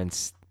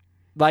parents.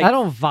 Like I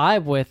don't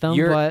vibe with them.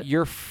 But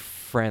you're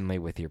friendly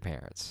with your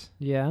parents.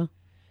 Yeah.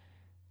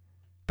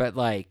 But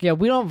like, yeah,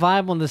 we don't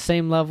vibe on the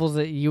same levels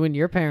that you and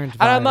your parents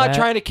vibe. And I'm not at.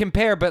 trying to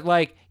compare, but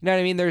like, you know what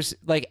I mean? There's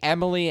like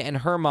Emily and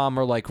her mom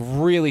are like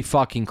really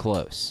fucking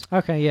close.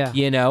 Okay, yeah.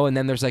 And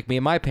then there's like me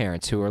and my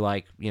parents who are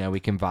like, we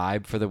can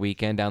vibe for the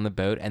weekend down the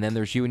boat. And then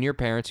there's you and your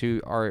parents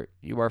you are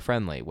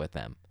friendly with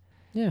them.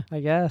 Yeah, I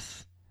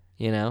guess.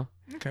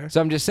 Okay. So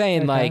I'm just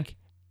saying like.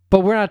 But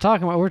we're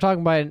talking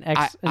about an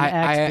ex being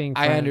friends.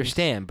 I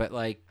understand, but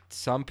like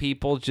some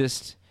people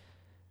just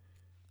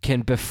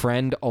can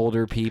befriend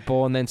older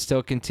people and then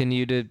still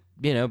continue to,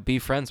 be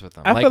friends with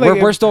them.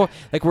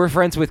 We're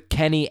friends with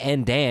Kenny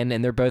and Dan,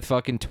 and they're both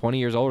fucking 20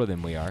 years older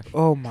than we are.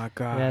 Oh my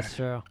god. Yeah, that's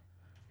true.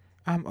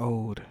 I'm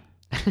old.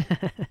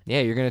 Yeah,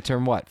 you're gonna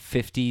turn what,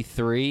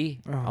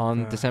 53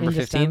 on December 15th?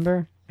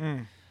 December?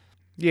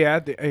 Yeah,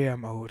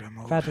 I'm old.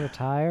 About to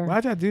retire.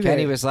 Why'd I do that?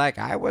 Kenny was like,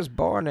 I was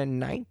born in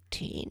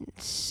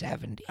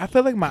 1970. I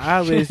feel like my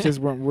eyelids just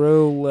went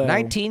real low.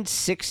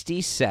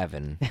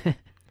 1967.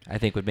 I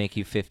think would make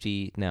you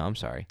 50. No, I'm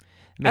sorry.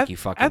 Make you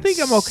fucking I think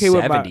I'm okay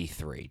with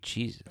 73.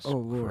 Jesus. Oh,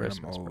 Lord,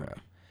 Christmas, I'm old. bro.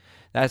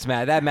 That's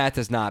math. That math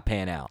does not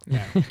pan out.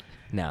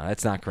 No,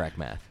 that's not correct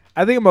math.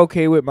 I think I'm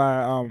okay with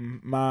my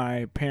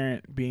my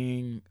parent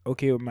being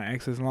okay with my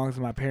ex as long as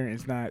my parent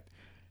is not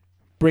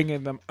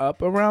bringing them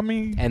up around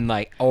me and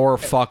like or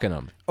fucking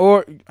them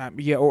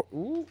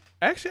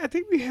actually I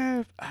think we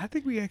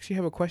actually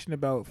have a question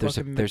about there's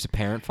a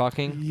parent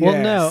fucking. Yes.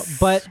 Well, no,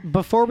 but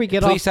before we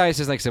get please tell us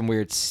there's like some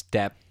weird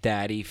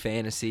stepdaddy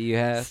fantasy you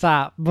have.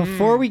 Stop.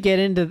 Before we get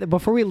into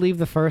before we leave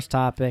the first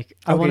topic,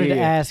 I wanted to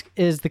ask: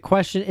 is the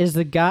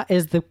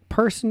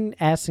person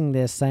asking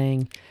this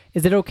saying,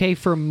 is it okay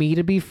for me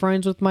to be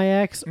friends with my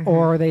ex,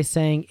 or are they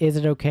saying, is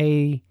it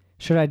okay?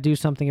 Should I do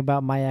something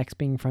about my ex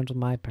being friends with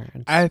my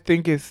parents? I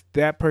think it's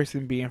that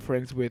person being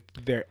friends with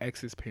their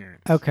ex's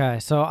parents. Okay,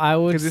 so I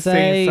would because it's say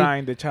saying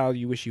sign the child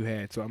you wish you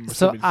had. So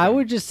I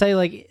would just say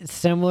like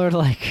similar to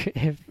like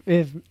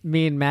if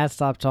me and Matt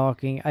stopped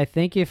talking. I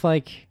think if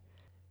like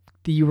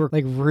you were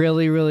like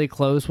really really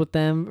close with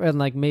them and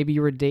like maybe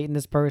you were dating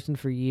this person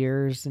for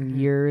years and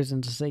years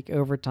and just like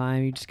over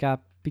time you just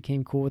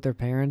became cool with their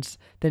parents,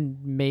 then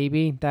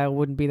maybe that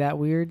wouldn't be that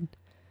weird.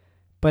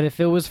 But if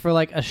it was for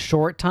like a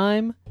short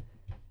time,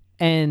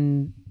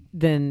 and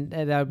then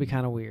that would be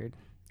kind of weird.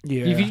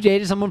 Yeah. If you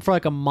dated someone for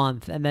like a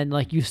month and then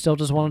like you still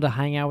just wanted to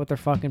hang out with their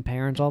fucking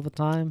parents all the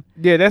time.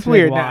 Yeah, that's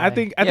weird. Now, I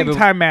think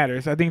time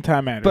matters.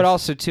 But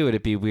also too,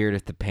 it'd be weird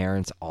if the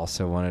parents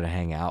also wanted to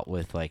hang out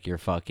with like your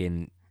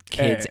fucking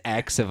kid's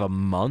ex of a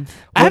month.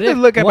 I have to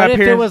look at my parents.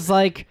 What if it was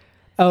like,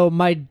 oh,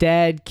 my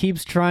dad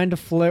keeps trying to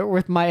flirt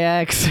with my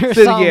ex or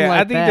something like that?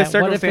 I think the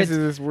circumstances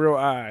is real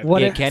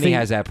odd. Kenny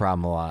has that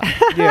problem a lot.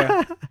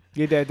 Yeah.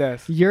 Your dad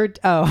does.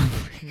 No,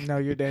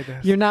 your dad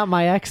does. You're not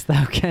my ex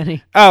though,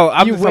 Kenny. Oh,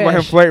 I'm just talking about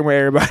him flirting with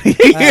everybody.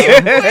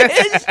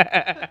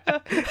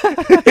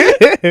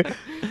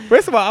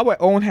 First of all, I would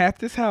own half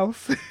this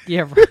house.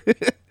 Yeah.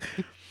 Right.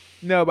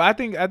 No, but I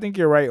think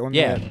you're right on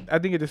that.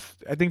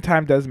 I think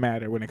time does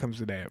matter when it comes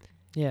to that.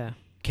 Yeah.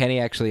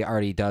 Kenny actually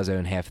already does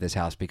own half of this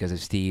house because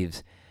of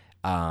Steve's.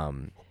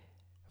 Well,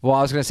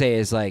 I was gonna say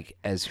is like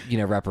as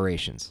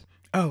reparations.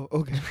 Oh,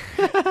 okay.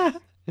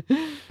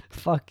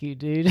 Fuck you,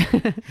 dude.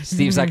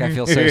 Steve's like, I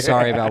feel so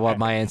sorry about what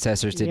my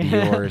ancestors did to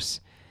yours.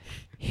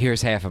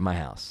 Here's half of my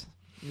house.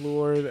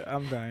 Lord,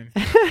 I'm dying.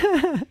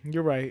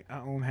 You're right. I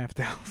own half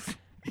the house.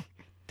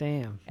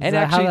 Damn. And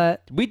actually,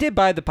 we did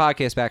buy the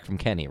podcast back from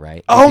Kenny,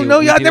 right? Oh,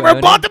 no, y'all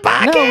never bought the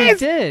podcast? No, we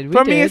did.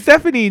 From me and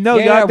Stephanie. No,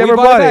 y'all never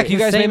bought it. You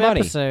guys made money.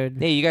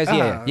 Episode. Yeah, you guys,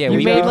 yeah.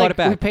 We bought it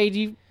back. We paid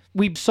you.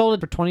 We sold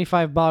it for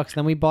 $25,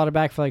 then we bought it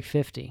back for like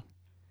 $50.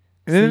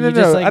 No.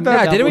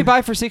 Didn't we buy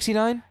it for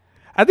 $69?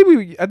 I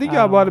think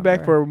y'all bought it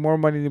back for more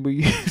money than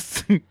we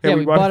used. Yeah,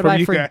 we bought it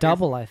back for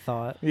double, I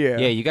thought. Yeah.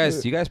 Yeah, you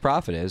guys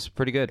profited. It was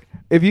pretty good.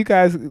 If you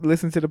guys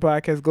listen to the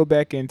podcast, go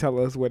back and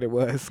tell us what it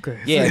was.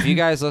 Yeah, if you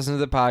guys listen to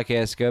the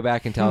podcast, go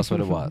back and tell us what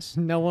it was.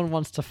 No one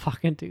wants to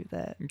fucking do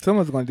that.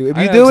 Someone's going to do it.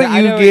 If you do it,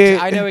 you get...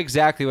 I know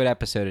exactly what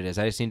episode it is.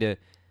 I just need to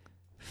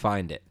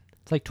find it.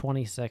 It's like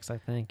 26, I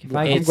think. If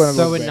I need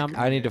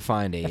to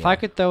find it. If I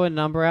could throw a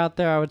number out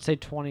there, I would say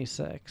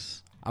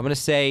 26. I'm going to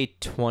say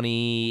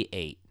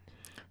 28.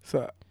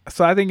 So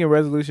So I think in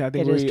resolution, I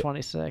think It is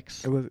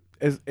 26.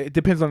 It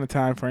depends on the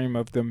time frame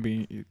of them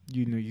being,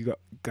 you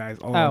guys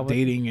all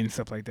dating and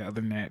stuff like that.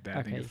 Other than that,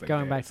 I think Okay, it's like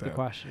going that, back to the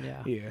question,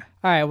 yeah. Yeah.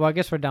 All right, well, I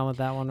guess we're done with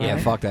that one, right? Yeah,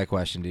 fuck that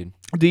question, dude.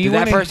 Did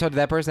that person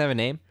have a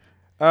name?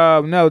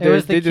 No, It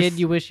was the they kid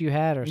you wish you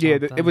had or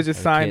something. Yeah, it was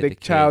just signed the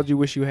child you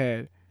wish you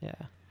had. Yeah.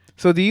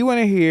 So do you want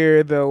to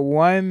hear the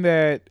one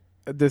that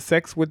the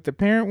sex with the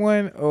parent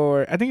one,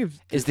 or I think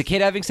is the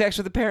kid having sex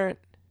with the parent?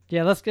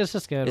 Yeah, let's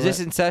just go. Is this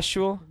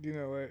incestual? You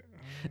know what?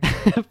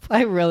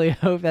 I really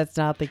hope that's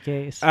not the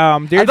case. I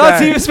thought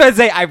Steve was supposed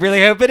to say, I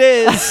really hope it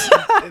is.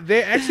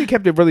 They actually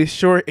kept it really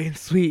short and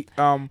sweet.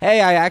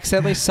 Hey, I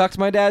accidentally sucked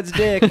my dad's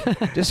dick.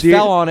 Just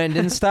fell on it and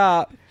didn't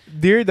stop.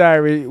 Dear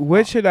Diary,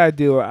 what should I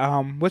do?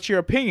 What's your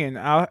opinion?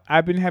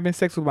 I've been having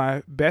sex with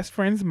my best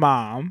friend's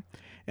mom,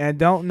 and I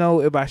don't know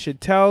if I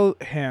should tell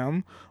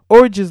him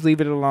or just leave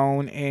it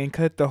alone and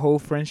cut the whole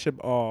friendship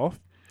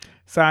off.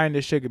 Signed,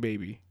 the sugar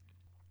baby.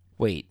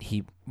 Wait,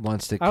 he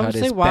wants to I would cut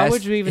say, his why best,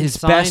 would you even his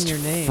sign best your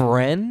name?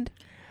 friend?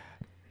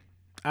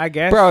 I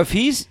guess. Bro, if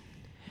he's...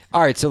 All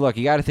right, so look,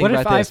 you got to think what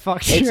about if I this.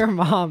 fucked your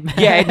mom?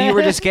 Yeah, and you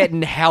were just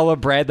getting hella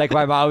bread, like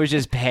my mom was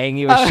just paying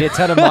you a shit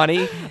ton of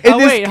money.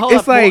 Wait, hold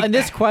up. Like, well, in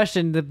this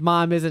question, the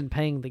mom isn't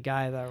paying the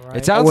guy, though, right?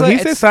 It sounds well, like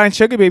he said signed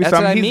sugar baby, that's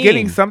so what I he's mean.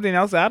 getting something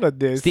else out of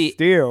this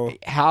still.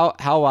 How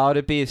wild would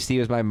it be if Steve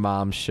was my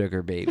mom's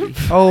sugar baby?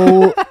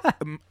 Oh,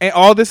 and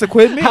all this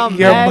equipment? How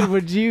mad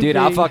would you Dude, be?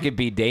 I'll fucking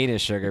be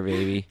Dana's sugar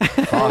baby.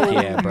 Fuck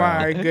yeah, bro.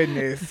 My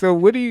goodness. So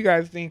what do you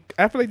guys think?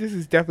 I feel like this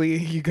is definitely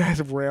in you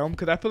guys' realm,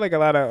 because I feel like a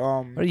lot of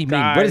What do you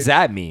guys, mean? What does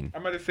that mean?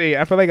 I'm gonna say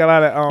I feel like a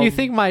lot of You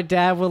think my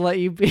dad would let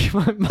you be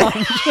my mom?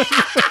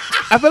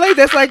 I feel like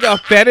that's like a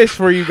fetish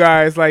for you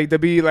guys, like to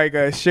be like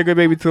a sugar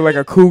baby to like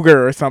a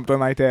cougar or something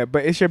like that.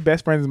 But it's your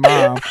best friend's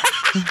mom.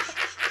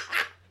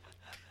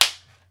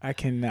 I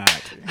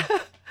cannot.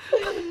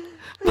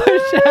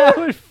 My dad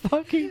would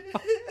fucking.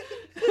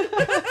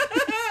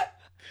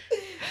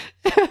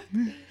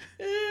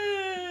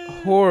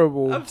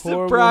 Horrible. I'm horrible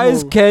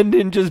surprised move. Ken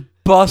didn't just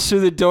bust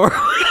through the door when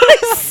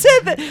I said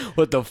that.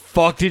 What the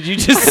fuck did you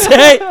just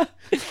say?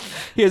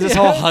 He has this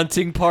whole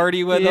hunting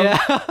party with him.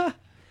 Fuck.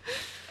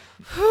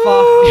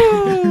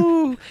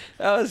 Ooh,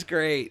 that was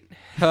great.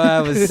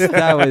 Oh,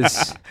 that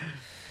was.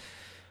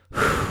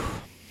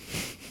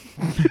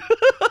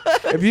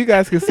 If you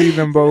guys could see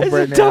them both That's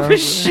right the now,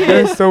 toughest shit.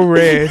 they're so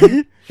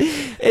red.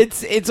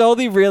 It's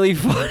only really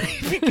funny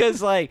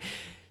because like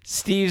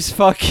Steve's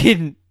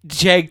fucking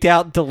janked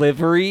out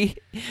delivery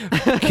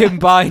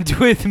combined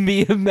with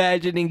me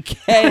imagining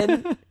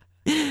Ken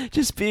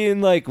just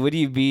being like, what do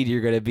you mean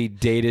you're gonna be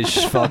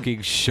Data's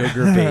fucking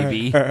sugar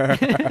baby?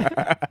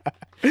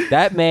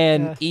 That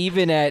man,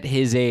 even at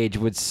his age,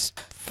 would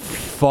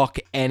fuck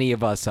any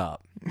of us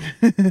up.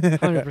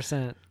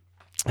 100%.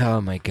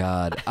 Oh my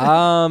god.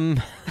 I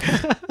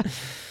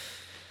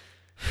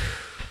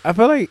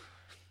feel like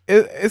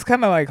it's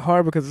kind of like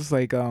hard because it's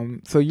like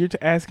so you're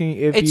asking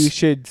if you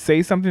should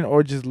say something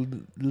or just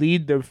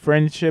lead the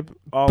friendship.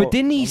 But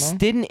didn't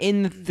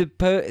in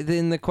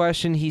the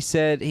question he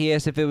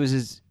asked if it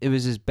was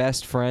his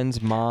best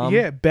friend's mom?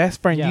 Yeah,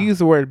 best friend. Yeah. You use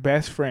the word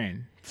best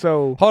friend.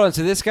 So Hold on.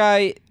 So this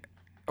guy,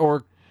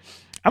 or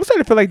I'm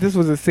starting to feel like this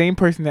was the same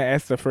person that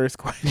asked the first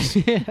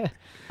question. Yeah.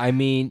 I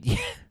mean,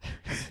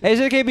 is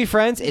it okay to be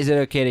friends? Is it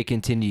okay to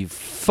continue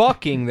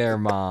fucking their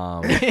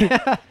mom?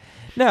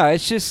 No,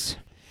 it's just.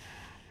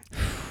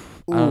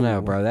 I don't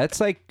know, bro. That's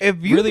like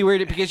really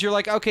weird because you're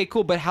like, okay,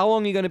 cool, but how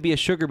long are you going to be a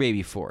sugar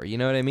baby for? You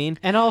know what I mean?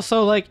 And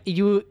also, like,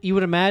 you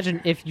would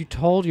imagine if you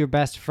told your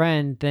best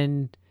friend,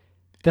 then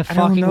the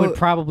fucking would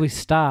probably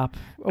stop.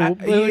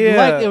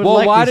 Yeah.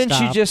 Well, why didn't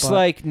you just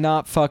like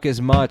not fuck as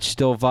much,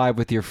 still vibe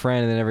with your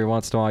friend, and then every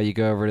once in a while you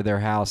go over to their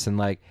house and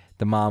like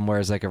the mom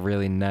wears like a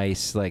really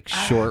nice like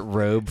short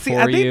robe for you.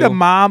 I think the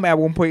mom at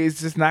one point is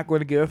just not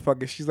going to give a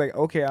fuck. She's like,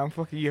 okay, I'm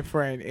fucking your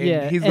friend,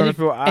 and he's going to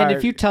feel. And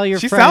if you tell your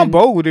she friend, sound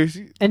bold with her.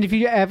 And if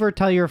you ever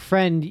tell your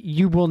friend,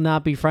 you will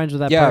not be friends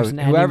with that person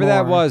anymore. Whoever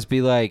that was,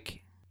 be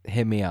like,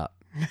 hit me up.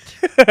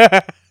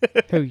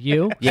 Who,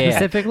 you Yeah.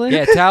 specifically?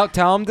 Yeah,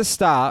 tell him to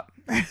stop.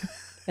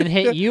 And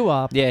hit you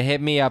up. Yeah, hit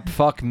me up.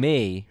 Fuck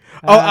me.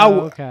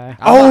 Okay.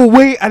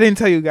 Wait, I didn't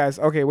tell you guys.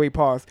 Okay, wait,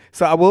 pause.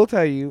 So I will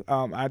tell you.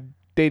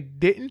 They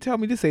didn't tell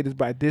me to say this,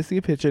 but I did see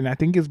a picture, and I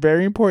think it's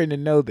very important to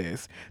know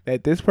this,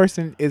 that this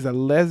person is a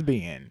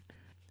lesbian,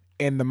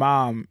 and the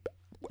mom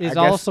is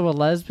also a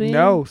lesbian.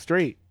 No,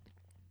 straight.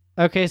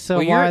 Okay, so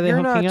why are they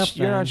hooking up?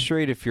 You're then? not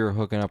straight if you're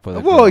hooking up with a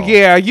Well, girl.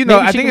 yeah, you know,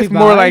 Maybe I she think could it's be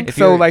more bi? like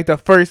like the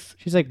first.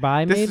 She's like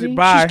bi, This maybe. is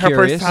bi, She's her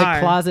curious. first time.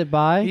 Like closet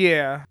bi.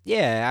 Yeah.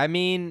 Yeah, I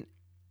mean,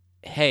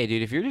 hey,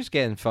 dude, if you're just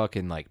getting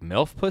fucking like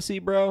MILF pussy,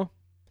 bro,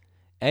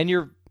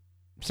 and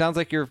sounds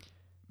like you're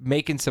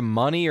making some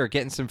money or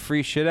getting some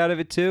free shit out of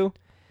it too.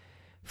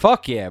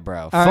 Fuck yeah,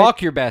 bro. All Fuck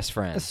right. your best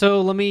friend. So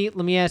let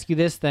me ask you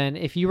this then: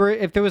 if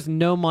there was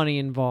no money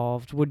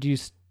involved, would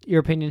your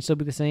opinion still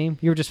be the same?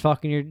 You were just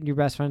fucking your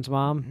best friend's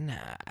mom. Nah.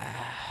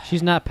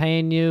 She's not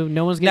paying you.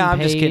 No one's getting I'm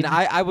paid. just kidding.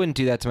 I wouldn't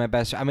do that to my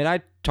best. I mean,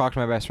 I'd talk to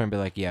my best friend and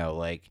be like, yo,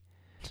 like,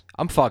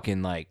 I'm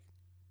fucking like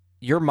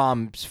your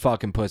mom's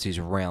fucking pussy's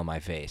real in my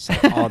face,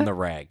 like, on the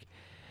reg.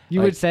 You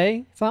Like- would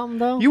say something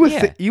though. You would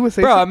Yeah. say. You would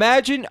say. Bro, some-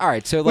 imagine. All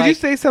right, so would like, you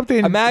say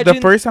something imagine-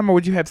 the first time, or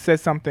would you have said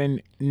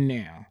something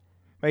now?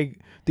 Like,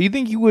 do you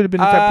think you would have been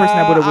the type of person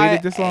that would have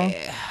waited this long?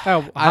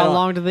 Oh, I how don't-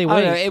 long did they I don't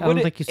wait? know, I it don't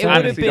would think you it said would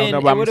have Honestly, don't been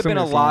know, but I'm it would have been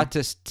a assuming lot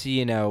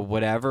to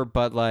whatever,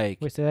 but like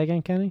Wait, say that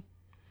again, Kenny.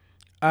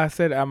 I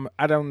said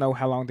I don't know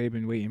how long they've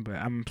been waiting, but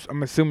I'm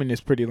assuming it's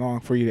pretty long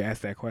for you to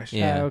ask that question.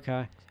 Yeah. Oh,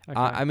 okay.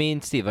 I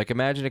mean, Steve, like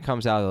imagine it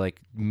comes out like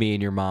me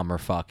and your mom are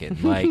fucking.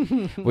 Like,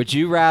 would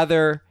you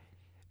rather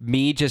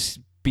me just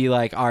be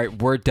like, all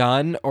right, we're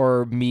done,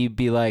 or me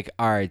be like,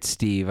 all right,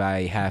 Steve,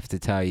 I have to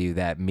tell you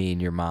that me and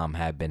your mom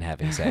have been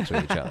having sex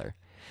with each other.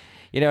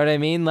 You know what I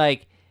mean?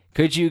 Like,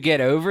 could you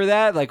get over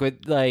that? Like,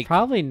 with like,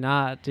 Probably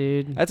not,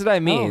 dude. that's what I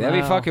mean. Oh, That'd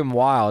be no. fucking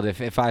wild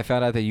if I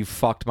found out that you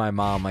fucked my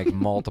mom like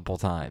multiple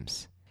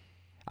times.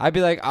 I'd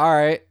be like, all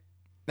right,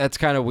 that's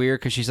kind of weird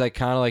because she's like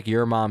kind of like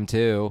your mom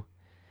too.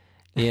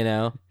 You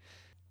know?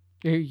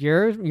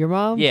 Your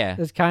mom? Yeah.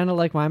 Is kind of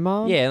like my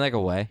mom. Yeah, in like a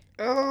way.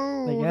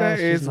 Oh, Like, yeah, that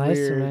she's is nice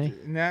to weird. me.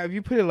 Now, if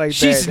you put it like that,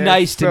 She's that's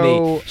nice to me.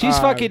 so She's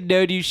odd. fucking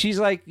no, dude. She's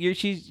like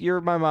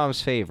you're my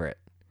mom's favorite.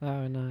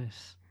 Oh,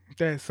 nice.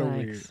 That's so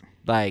Thanks. weird.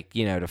 Like,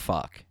 you know, to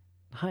fuck.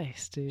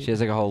 Nice, dude. She has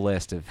like a whole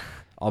list of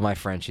all my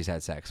friends she's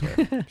had sex with.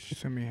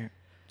 Send me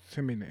the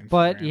Instagram.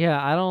 But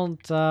yeah, I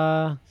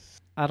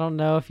don't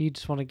know if you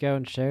just want to go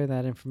and share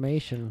that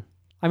information.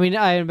 I mean,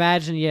 I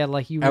imagine, yeah,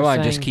 like you were I want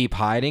to saying. just keep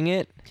hiding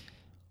it.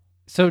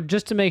 So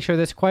just to make sure,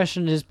 this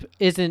question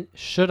isn't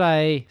should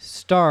I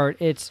start?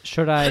 It's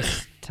should I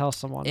tell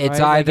someone? It's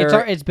right? Like,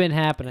 either- it's been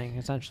happening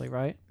essentially,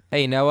 right?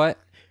 Hey, you know what?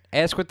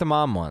 Ask what the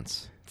mom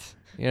wants.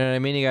 You know what I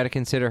mean? You got to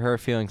consider her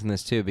feelings in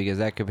this too, because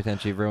that could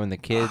potentially ruin the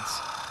kids.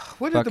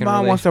 What if the fucking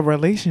mom wants a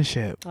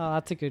relationship? Oh,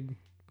 that's a good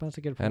point.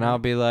 And I'll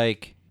be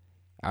like,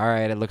 all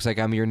right, it looks like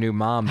I'm your new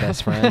mom,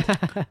 best friend.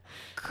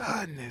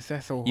 Goodness,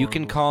 that's so. You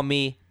can horrible. call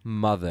me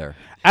mother.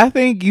 I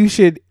think you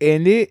should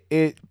end it.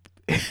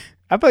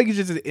 I feel like you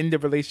should just end the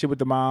relationship with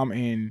the mom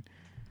and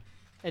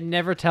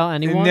never tell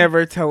anyone.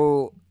 never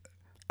tell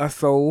a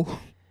soul,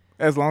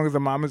 as long as the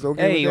mom is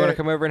okay. Hey, with you want to that.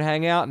 come over and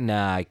hang out?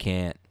 Nah, I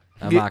can't.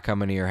 I'm Yeah. not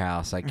coming to your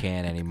house. I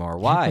can't anymore.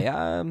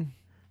 Why?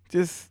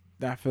 Just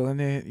not feeling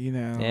it, you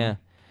know. Yeah.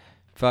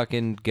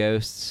 Fucking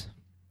ghosts.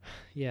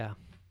 Yeah.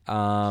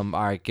 All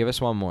right, give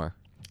us one more.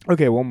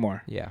 Okay, one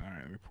more. Yeah. All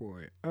right, let me pull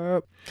it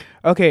up.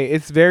 Okay,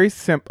 it's very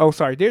simple. Oh,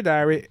 sorry, dear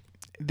diary.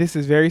 This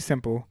is very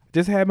simple.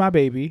 Just had my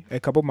baby a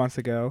couple months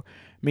ago.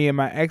 Me and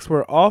my ex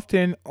were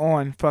often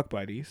on fuck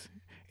buddies.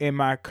 And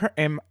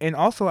and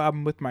also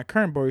I'm with my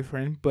current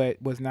boyfriend,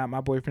 but was not my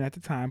boyfriend at the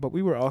time. But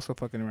we were also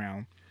fucking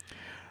around.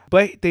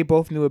 But they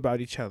both knew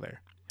about each other.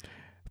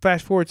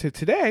 Flash forward to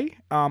today,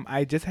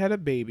 I just had a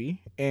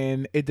baby,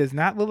 and it does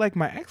not look like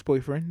my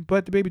ex-boyfriend,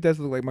 but the baby does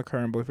look like my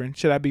current boyfriend.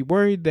 Should I be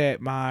worried that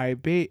my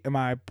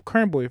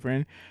current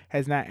boyfriend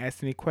has not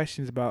asked any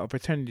questions about a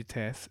paternity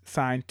test?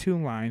 Signed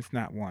 2 lines,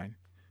 not 1.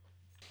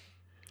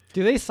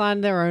 Do they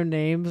sign their own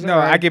names? No,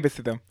 or- I give it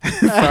to them.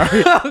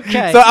 Sorry.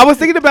 Okay. So I was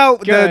thinking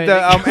about Good. the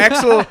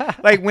actual,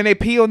 like when they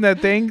pee on the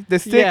thing, the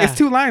stick. Yeah. It's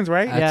 2 lines,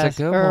 right? That's Yes,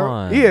 a good or-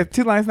 one. Yeah,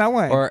 2 lines, not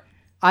 1. Or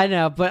I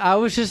know, but I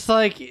was just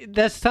like,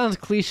 that sounds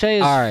cliche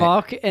as All right.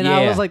 fuck, and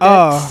I Yeah. was like,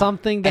 that's Oh.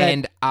 something that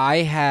and I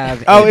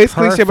have. Oh, a it's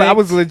cliche, but I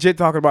was perfect- legit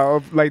talking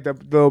about like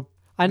the.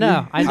 I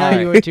know All you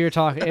right. were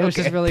talking. It was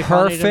just really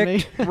funny to me.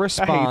 perfect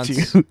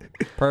response. you.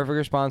 Perfect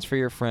response for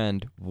your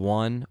friend.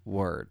 One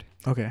word.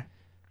 Okay.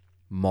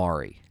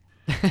 Mari.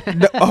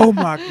 No, oh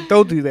my!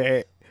 Don't do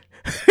that.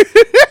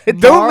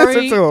 Don't Mari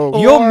listen to him. or-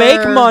 You'll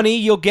make money.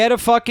 You'll get a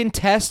fucking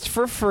test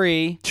for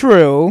free,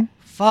 True.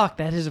 Fuck,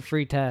 that is a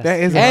free test. That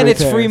is, a and free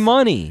it's free test.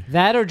 money.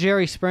 That or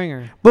Jerry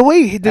Springer. But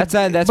wait, That's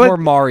but- more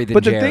Mari than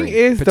but the Jerry. thing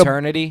is the-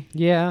 paternity.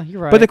 Yeah,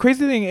 you're right. But the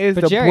crazy thing is,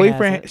 But the Jerry has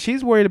boyfriend. it.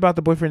 She's worried about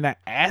the boyfriend not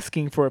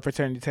asking for a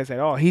paternity test at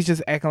all. He's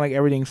just acting like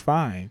everything's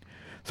fine.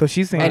 So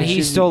she's saying, and she-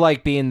 he's still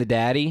like being the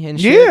daddy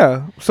and shit.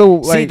 yeah. So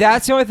like, See,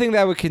 that's the only thing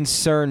that would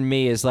concern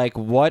me is like,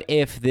 what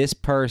if this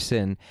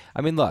person?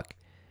 I mean, look,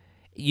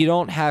 you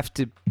don't have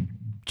to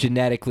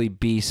genetically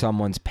be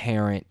someone's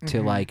parent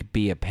to like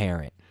be a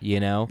parent, you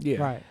know? yeah.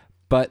 right.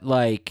 But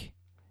like,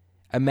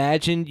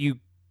 imagine you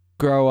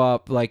grow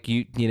up like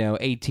you know,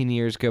 18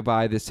 years go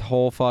by, this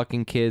whole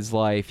fucking kid's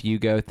life, you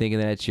go thinking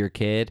that it's your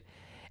kid,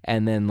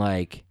 and then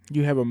like,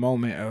 You have a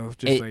moment of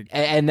just like,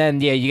 and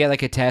then yeah, you get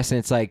like a test and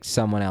it's like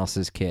someone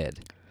else's kid.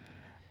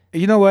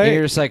 you know what? And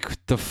you're just like,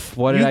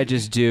 what did You- I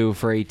just do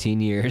for 18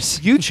 years?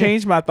 You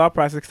changed my thought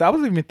process because I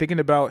wasn't even thinking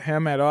about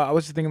him at all. I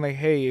was just thinking like,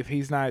 hey, if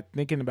he's not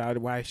thinking about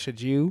it, why should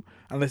you?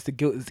 Unless the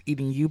guilt is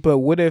eating you. But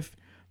what if,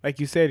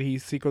 like you said, he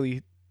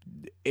secretly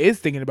is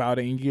thinking about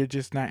it and you're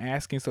just not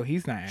asking, so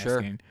he's not Sure.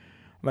 asking.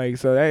 Like,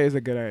 so that is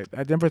a good idea.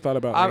 I never thought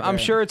about. I'm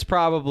sure it's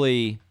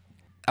probably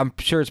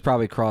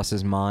crossed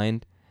his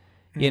mind.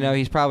 You know,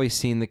 he's probably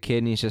seen the kid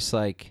and he's just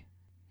like,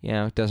 you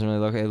know, it doesn't really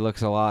look. It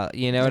looks a lot.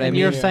 You know what I And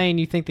mean? you're Yeah. saying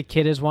you think the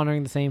kid is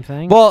wondering the same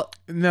thing? Well,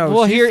 No.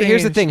 Well, she's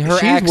here's the saying thing. Her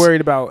she's ex-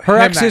 worried about her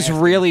him ex not is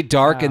asking. really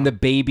dark and Wow. the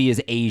baby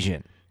is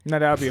Asian. No,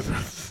 that would be a.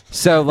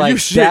 So like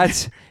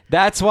should.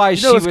 That's why know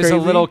she what's was a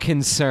crazy? little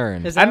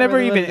concerned. Is I that never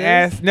really what even it is?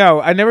 asked.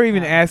 No, I never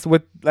even Oh. asked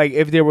what like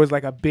if there was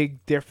like a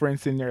big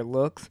difference in their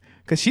looks.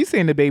 Because she's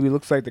saying the baby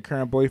looks like the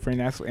current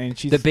boyfriend. And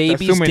she's The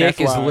baby's assuming dick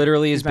that's is why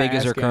literally as he's not big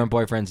as her asking. current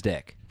boyfriend's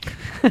dick.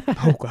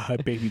 Oh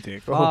God, baby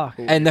dick. Oh, Fuck.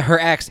 oh. And her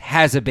ex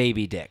has a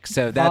baby dick.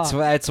 So that's Fuck.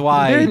 that's They're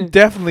why.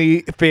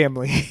 definitely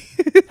family.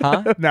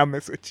 Huh? Now I'm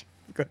messing with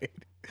you. Go ahead.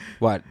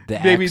 What? The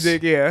Baby ex?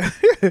 dick, yeah.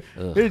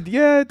 Ugh.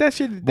 Yeah, that's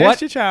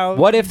your child.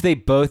 What if they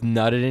both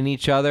nutted in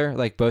each other?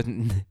 Like both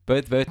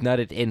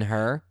nutted in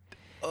her,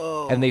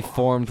 Oh. and they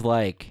formed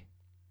like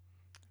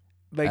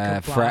like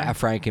a comply.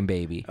 Franken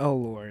baby Oh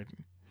Lord.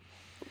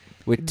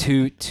 with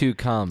two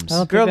cums. I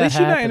don't Girl, at think least that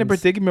you're not in a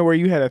happens. predicament where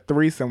you had a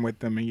threesome with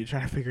them and you're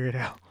trying to figure it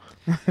out.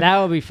 That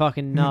would be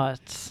fucking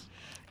nuts.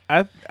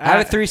 I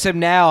Have a threesome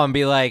now and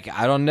be like,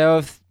 I don't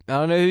know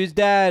whose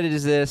dad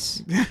is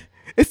this.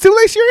 It's too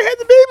late. She already had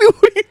the baby.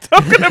 What are you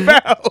talking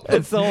about?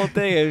 That's the whole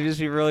thing. It would just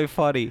be really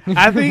funny.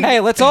 I think. Hey,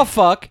 let's all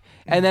fuck,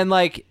 and then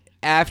like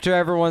after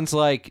everyone's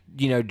like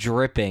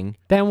dripping,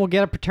 Then we'll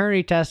get a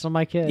paternity test on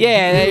my kid.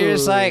 yeah, and then you're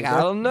just like, Ooh.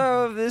 I don't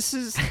know if this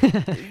is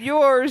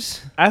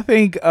yours. I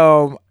think.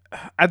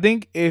 I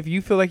think if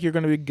you feel like you're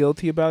going to be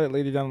guilty about it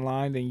later down the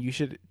line, then you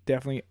should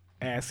definitely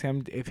ask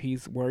him if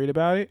he's worried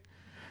about it.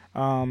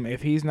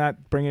 If he's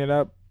not bringing it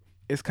up,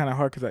 it's kind of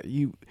hard because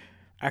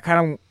I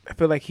kind of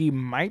feel like he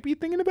might be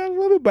thinking about it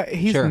a little bit, but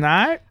he's Sure.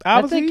 not. I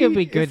Obviously, think it'd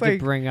be It's good to like-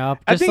 bring up.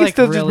 I Just think it's like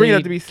still really just bring it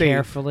up to be safe.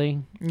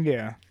 carefully.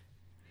 Yeah.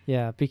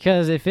 Yeah,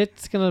 because if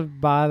it's gonna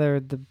bother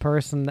the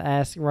person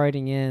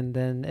writing in,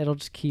 then it'll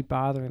just keep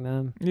bothering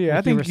them. Yeah, I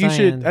like think were you should.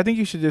 saying. I think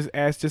you should just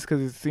ask, just because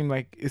it seemed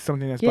like it's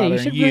something that's Yeah, you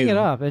bothering should bring it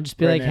up and just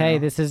be right like, "Hey, now.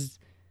 this is."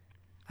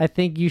 I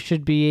think you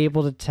should be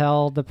able to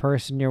tell the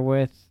person you're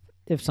with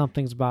if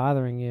something's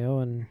bothering you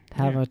and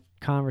have Yeah. a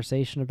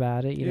conversation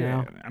about it. You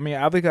know, I mean,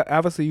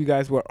 obviously, you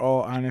guys were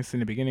all honest in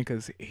the beginning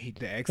because the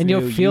ex and knew,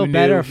 you'll feel you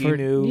better knew, he for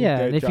knew yeah.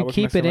 that And if y'all you was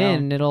keep it messing around.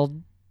 in, it'll.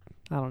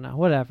 I don't know.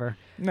 Whatever.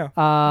 No.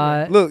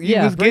 Look, Look, you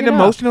was bring getting it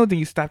up. emotional, then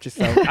you stopped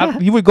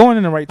yourself. You were going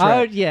in the right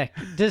track. Yeah,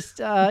 just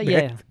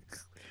yeah.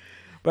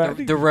 But I The,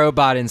 think- the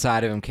robot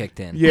inside of him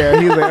kicked in. yeah,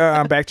 he was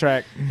like,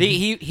 backtrack.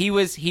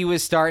 He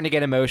was starting to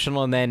get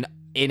emotional, and then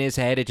in his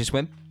head it just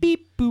went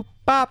beep boop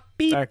bop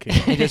beep. Okay.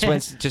 It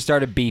just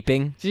started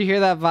beeping. Did you hear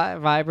that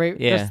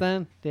vibrate Yeah. just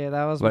then? Yeah,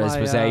 that was What my. is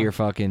was that your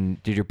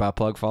fucking? Did your butt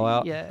plug fall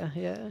out? Yeah,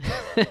 yeah.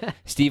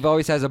 Steve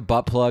always has a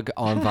butt plug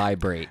on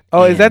vibrate.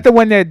 Oh, is and- that the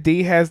one that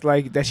D has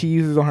that she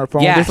uses on her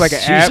phone? Yes, Just like an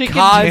she app,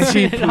 can- and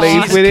she She's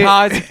plays with it.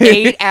 Cause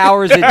 8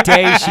 hours a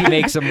day she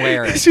makes him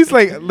wear it. She's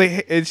like,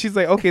 and she's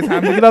like, okay,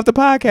 time to get off the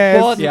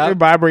podcast. Well, Yep. It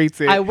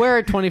vibrates it. I wear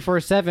it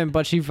 24/7,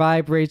 but she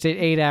vibrates it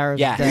 8 hours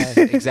a Yes,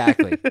 day.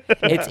 exactly.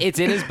 It's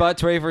in his butt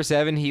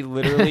 24/7. He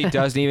literally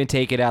doesn't even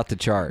take it out to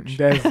charge.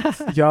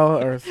 Y'all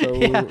are so.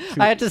 Yeah,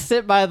 I had to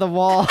sit by the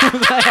wall.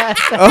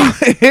 Oh,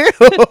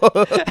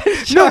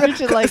 ew.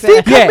 Charge it like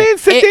Steve, that. come in,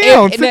 sit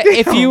down. Sit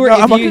If down. you were No,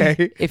 I'm if you,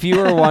 okay. if you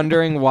were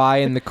wondering why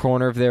in the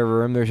corner of their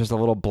room there's just a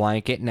little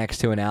blanket next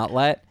to an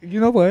outlet, You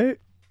know what?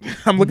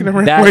 I'm looking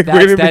around. Wait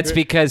a that's minute.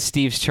 because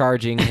Steve's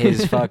charging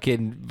his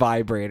fucking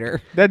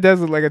vibrator. That does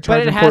look like a But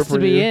charging it port has for to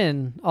be you.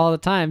 in all the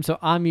time, so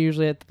I'm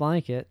usually at the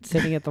blanket,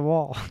 sitting at the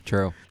wall.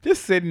 True.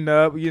 Just sitting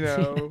up,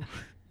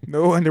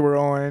 no underwear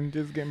on,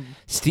 just getting.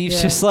 Steve's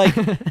Yeah. just like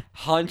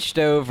hunched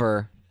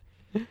over,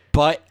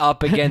 butt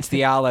up against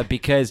the outlet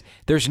because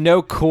there's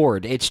no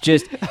cord. It's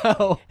just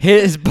Oh,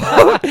 his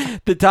butt.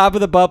 The top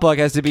of the butt plug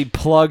has to be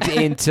plugged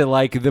into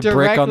like the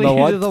brick on the Directly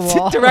wall, into the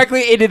wall.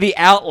 directly into the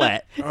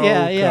outlet.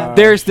 Yeah, yeah. God.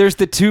 There's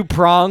the two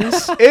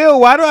prongs. Ew,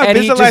 why do I And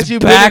he visualize just you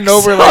backs bending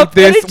over up like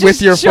and this it with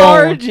just your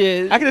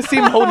charges. phone? I can just see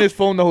him holding his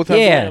phone the whole time.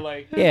 Yeah,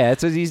 Like, yeah,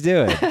 that's what he's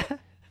doing.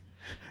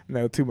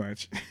 no, too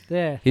much.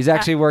 yeah. He's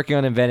actually working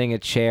on inventing a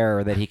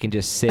chair that he can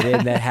just sit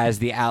in that has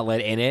the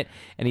outlet in it,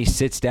 and he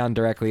sits down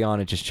directly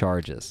on it, just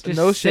charges. Just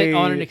No sit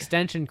on an shade.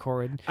 extension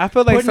cord. I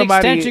feel like Put an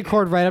somebody. extension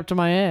cord right up to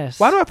my ass.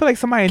 Why do I feel like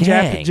somebody in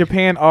Gang.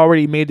 Japan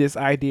already made this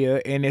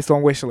idea and it's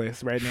on Wish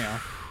list right now?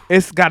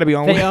 It's got to be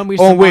on They owe me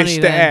on some Wish, money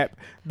the then. app,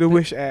 the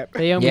Wish app.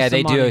 They owe me Yeah, some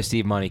they do money. owe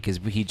Steve money because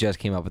he just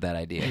came up with that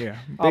idea. Yeah,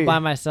 All they- by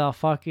myself.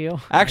 Fuck you.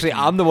 Actually,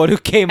 I'm the one who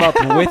came up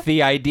with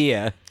the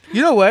idea.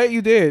 You know what?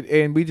 You did,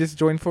 and we just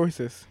joined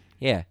forces.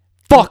 Yeah.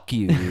 Fuck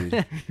you,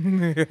 dude.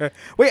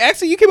 Wait,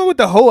 actually, you came up with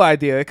the whole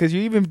idea because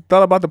you even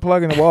thought about the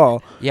plug in the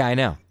wall. Yeah, I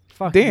know.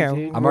 Fuck Damn.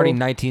 you, dude. I'm already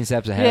 19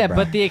 steps ahead. Yeah, bro.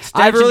 but the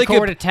extension really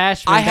cord could-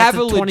 attachment. I have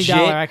that's a $20 legit.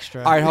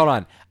 extra. All right, hold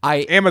on.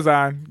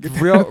 Amazon.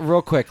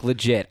 Real quick,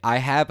 legit. I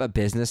have a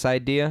business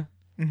idea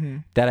hmm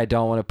that I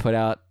don't want to put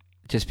out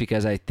just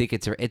because I think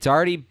it's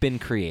already been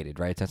created,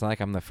 right? So it's not like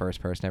I'm the first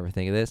person to ever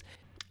think of this.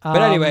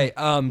 But anyway,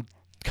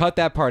 cut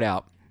that part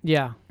out.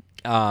 Yeah.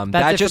 That's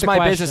it for just the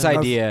my business question.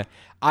 idea.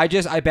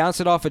 I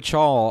bounced it off of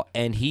Chawl,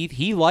 and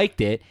he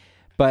liked it,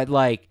 but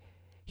like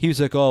he was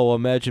like, "Oh, well,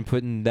 imagine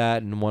putting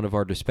that in one of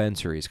our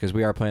dispensaries because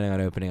we are planning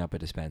on opening up a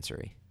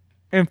dispensary."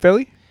 In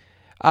Philly?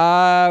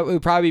 It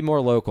would probably be more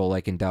local,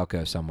 like in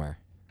Delco somewhere.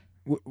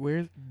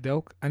 Where's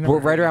Delk? We're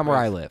right around where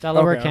I live.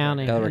 Delaware Okay, okay.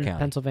 County. Delaware in County.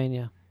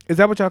 Pennsylvania. Is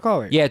that what y'all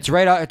call it? Yeah, it's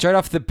right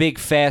off the big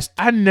fast,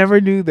 I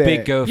never knew that.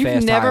 big go You've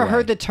fast. never highway.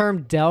 heard the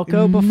term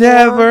Delco before?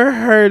 Never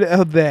heard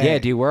of that. Yeah,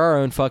 dude, we're our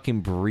own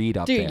fucking breed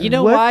up Dude, there. you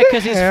know What why? the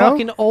Because he's hell?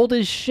 fucking old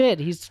as shit.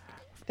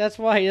 That's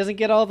why he doesn't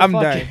get all the I'm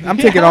fucking... done. I'm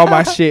taking all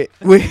my shit.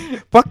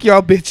 Fuck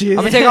y'all bitches. I'm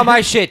gonna take all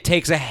my shit.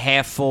 Takes a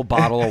half full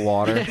bottle of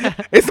water.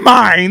 It's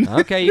mine.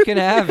 Okay, you can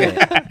have it.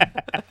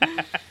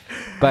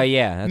 But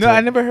yeah, that's No, what,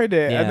 I never heard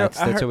that. Yeah, I know,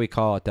 that's what we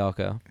call it,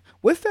 Delco.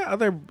 What's that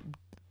other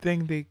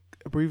thing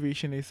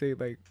abbreviation they say,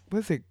 like,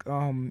 what's it?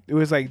 It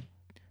was like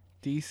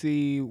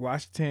DC,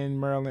 Washington,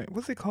 Maryland.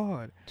 What's it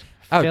called?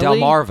 Oh, Philly?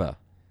 Delmarva.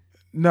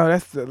 No,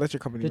 that's the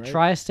electric company. The right?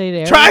 tri-state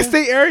area?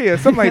 Tri-state area,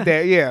 something like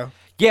that. Yeah.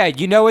 Yeah,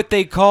 you know what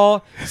they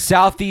call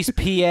Southeast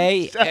PA?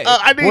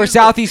 I knew where you-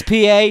 Southeast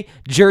PA,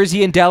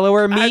 Jersey, and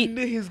Delaware I meet?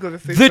 knew he was gonna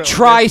say The something.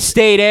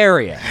 tri-state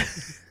area.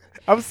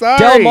 I'm sorry.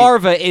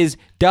 Delmarva is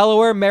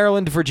Delaware,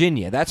 Maryland,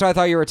 Virginia. That's what I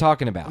thought you were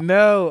talking about.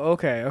 No.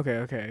 Okay.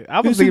 I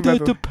was thinking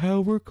about the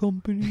power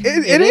company?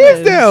 It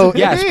is though.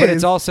 Yes, it but is.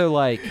 it's also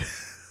like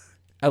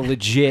a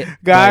legit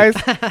guys.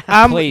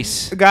 I'm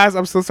place. Guys,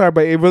 I'm so sorry,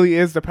 but it really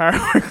is the power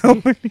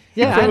company.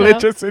 Yeah, for I know.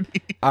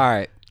 electricity. All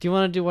right. Do you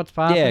want to do what's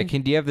popping? Yeah,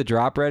 do you have the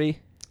drop ready?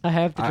 I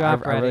have the I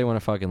drop ready. really want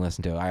to fucking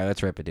listen to it. All right,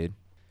 let's rip it, dude.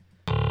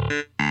 Out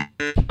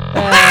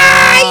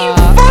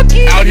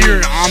here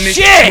in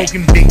Amish,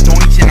 smoking big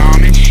joints in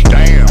Amish.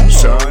 Damn,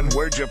 son,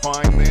 where'd you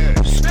find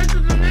this?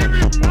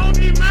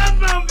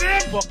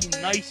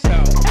 Fucking nice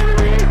out.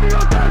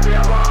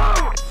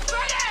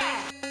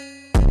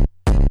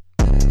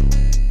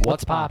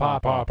 What's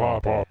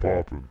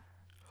poppin'?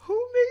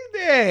 Who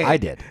made that? I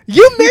did.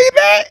 You made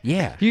that?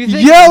 Yeah. Do you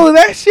think, Yo,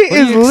 that shit What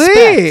do is you expect?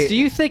 lit. do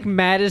you think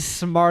Matt is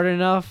smart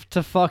enough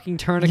to fucking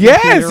turn a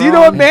Yes, computer you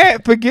know what, on?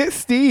 Matt? Forget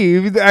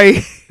Steve.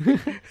 I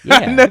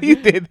Yeah. know you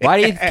did that.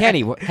 Why do you,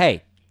 Kenny?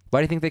 Hey,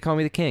 why do you think they call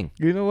me the king?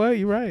 You know what?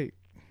 You're right.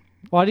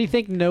 Why do you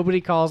think nobody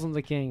calls him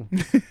the king?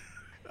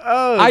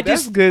 Oh, I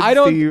that's just, good, I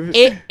don't.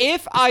 Steve.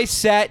 If I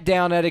sat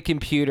down at a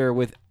computer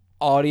with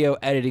audio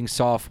editing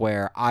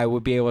software, I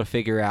would be able to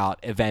figure out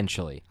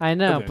eventually. I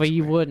know, but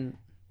you Eventually. wouldn't.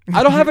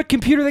 I don't have a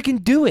computer that can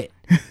do it.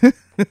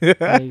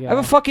 There you I have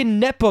a go. fucking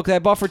netbook that I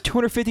bought for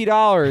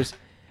 $250,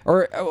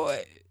 or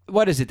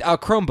what is it? A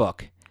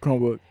Chromebook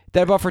Chromebook.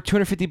 that I bought for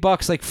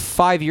 $250 like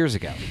 5 years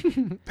ago,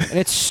 and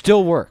it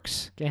still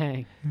works.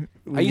 Gang.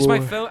 I use my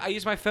Lord. phone. I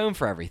use my phone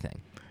for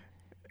everything.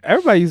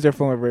 Everybody used their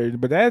phone version,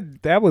 but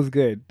that was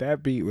good.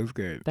 That beat was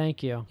good.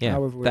 Thank you. Yeah. I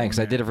was with Thanks.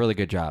 on I that. did a really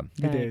good job.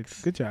 You did.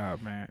 Thanks. Good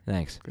job, man.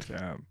 Thanks. Good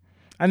job.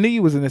 I knew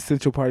you was an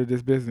essential part of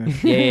this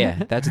business.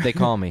 Yeah. That's what they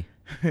call me.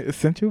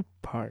 Essential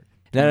part.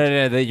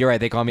 No. You're right.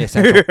 They call me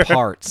essential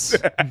parts.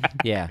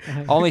 Yeah.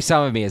 Only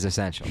some of me is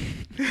essential.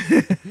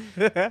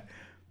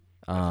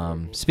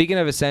 Speaking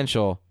of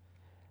essential,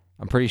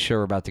 I'm pretty sure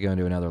we're about to go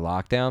into another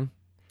lockdown.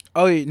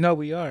 Oh no,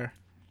 we are.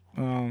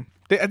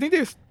 I think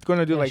they're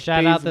gonna do Yeah, like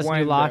shout phase out this one,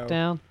 new though.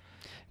 lockdown.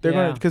 They're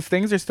Yeah. gonna because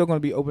things are still gonna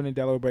be open in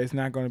Delaware, but it's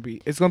not gonna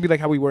be. It's gonna be like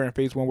how we were in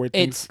phase one, where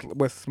things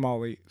was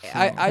small.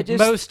 I just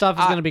Most stuff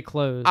is I- going to be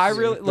closed. I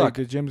really look.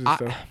 the gyms and I,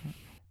 stuff.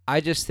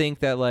 I just think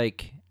that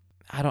like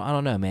I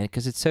don't know, man,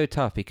 because it's so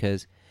tough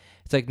because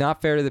it's like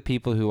not fair to the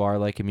people who are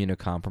like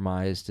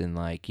immunocompromised and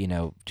like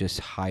just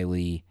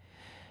highly.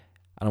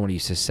 I don't want to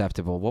use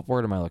susceptible. What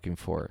word am I looking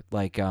for?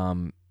 Like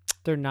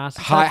They're not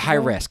high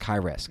susceptible? risk, high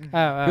risk.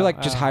 Oh, You're like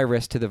just oh. high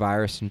risk to the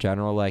virus in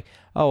general. Like,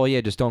 oh well,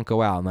 yeah, just don't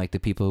go out. And like the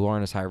people who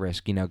aren't as high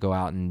risk, go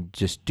out and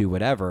just do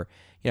whatever,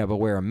 but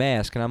wear a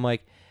mask. And I'm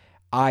like,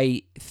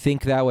 I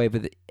think that way,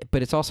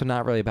 but it's also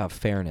not really about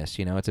fairness.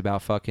 It's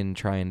about fucking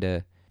trying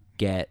to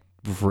get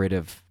rid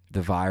of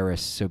the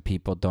virus so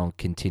people don't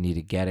continue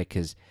to get it.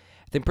 Because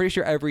I'm pretty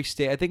sure every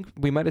state. I think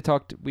we might have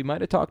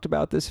talked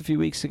about this a few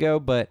weeks ago,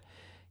 but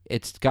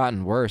it's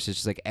gotten worse. It's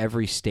just like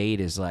every state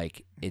is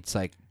like it's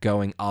like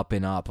going up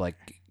and up. Like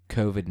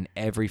COVID in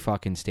every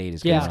fucking state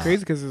is going Yeah. It's up. crazy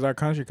because it's our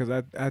country. Because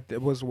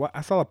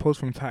I saw a post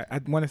from I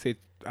want to say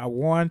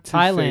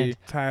Thailand.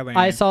 Thailand.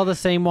 I saw the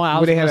same one. I Where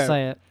was they going had to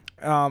say it.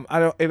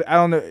 I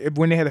don't know if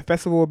when they had a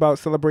festival about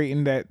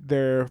celebrating that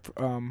their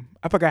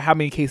I forgot how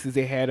many cases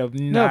they had of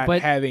not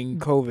but- having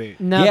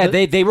COVID. No, Yeah,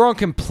 the- they were on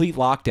complete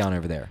lockdown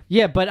over there.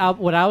 Yeah, but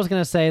what I was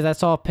gonna say is I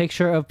saw a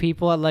picture of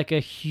people at like a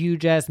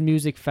huge ass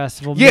music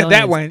festival. Yeah,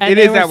 that millions, one. and It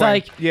they is that was one.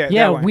 Like, Yeah,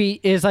 yeah. that one.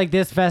 It's like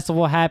this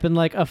festival happened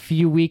like a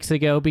few weeks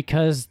ago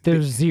because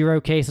there's 0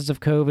 cases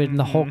of COVID in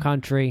the whole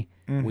country,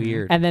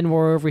 Weird. and then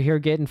we're over here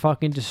getting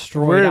fucking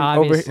destroyed.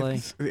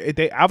 Obviously,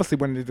 They obviously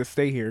wanted to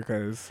stay here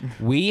because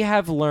We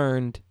have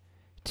learned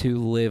to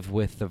live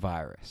with the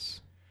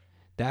virus.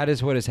 That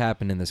is what has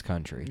happened in this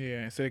country.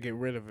 yeah, instead of get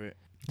rid of it.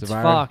 The it's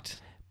virus-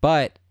 fucked.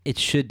 But it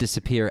should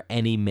disappear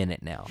any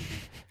minute now.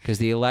 Because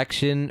the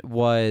election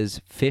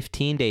was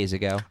 15 days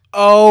ago.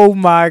 Oh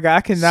my god,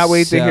 I cannot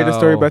wait to hear the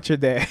story So- about your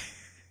dad.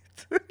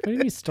 What do you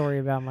mean story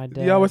about my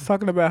dad? Y'all was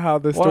talking about how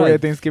the story What?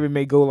 of Thanksgiving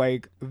may go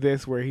like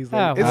this, where he's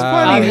like, Oh, it's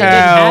well, funny it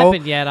how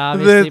didn't happen yet,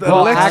 obviously. the but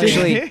Well,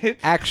 election-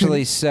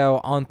 actually, so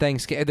on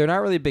Thanksgiving, they're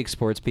not really big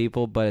sports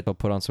people, but they'll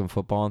put on some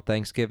football on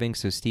Thanksgiving.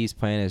 So Steve's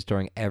plan is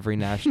during every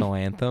national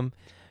anthem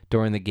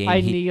during the game. I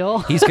kneel.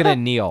 He's gonna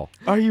kneel.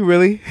 Are you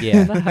really?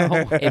 Yeah,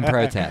 No. in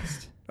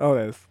protest.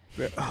 Oh,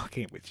 I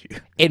can't with you.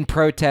 In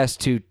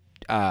protest to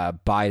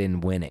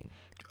Biden winning.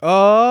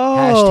 Oh.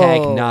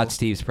 Hashtag not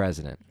Steve's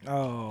president.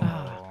 Oh.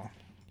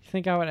 You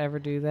think I would ever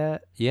do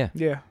that? Yeah.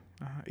 Yeah.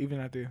 Even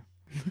I do.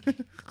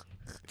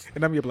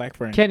 And I'm your black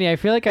friend. Kenny, I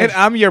feel like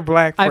I'm your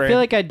black friend. I feel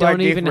like I Black don't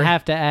gay even friend.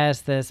 have to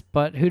ask this,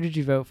 but who did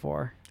you vote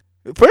for?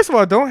 First of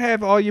all, don't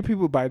have all your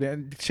people by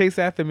then chase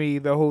after me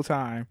the whole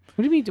time.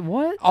 What do you mean?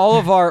 What? All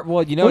of our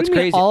you know What what's do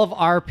you mean crazy? all of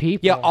our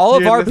people. Yeah, all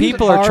of Yeah, our listen to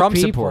people are our Trump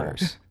people.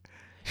 supporters.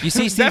 You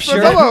see Steve's That's what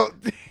shirt? I'm about.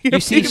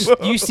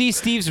 You see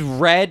Steve's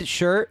red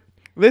shirt?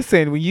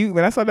 Listen,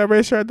 when I saw that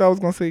red shirt, I thought I was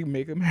gonna say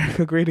 "Make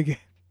America Great Again."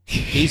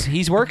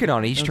 He's working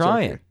on it. He's I'm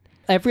trying. joking.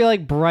 Every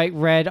bright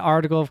red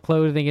article of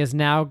clothing is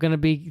now gonna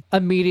be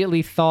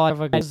immediately thought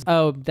of as,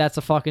 oh, that's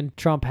a fucking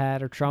Trump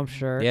hat or Trump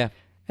shirt. Yeah.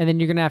 And then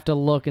you're gonna have to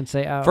look and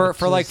say, oh, For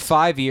it's like just-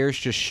 5 years,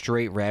 just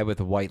straight red with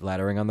white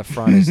lettering on the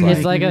front is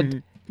it's like like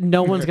a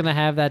no one's gonna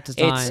have that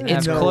design.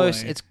 it's No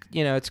close. way.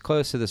 It's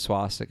close to the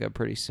swastika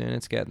pretty soon.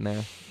 It's getting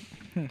there.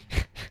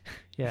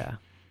 Yeah,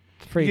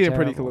 it's pretty You're getting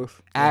pretty terrible.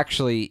 close.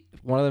 Actually,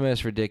 one of the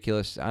most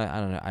ridiculous. I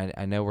don't know.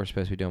 I know we're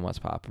supposed to be doing what's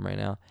popping right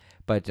now,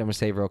 but I'm gonna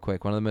say real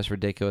quick. One of the most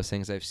ridiculous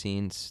things I've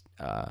seen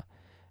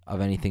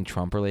of anything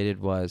Trump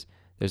related was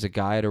there's a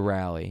guy at a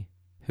rally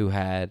who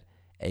had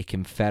a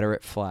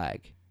Confederate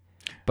flag,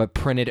 but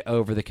printed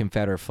over the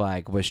Confederate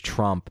flag was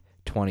Trump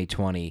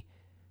 2020,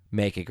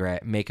 make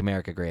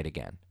America great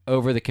again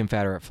over the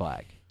Confederate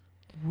flag.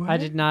 I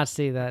did not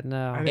see that.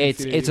 No. I didn't It's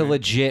see that it's a either.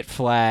 legit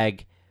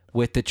flag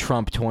with the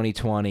Trump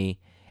 2020,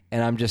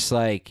 and I'm just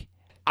like,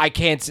 I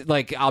can't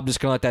I'm just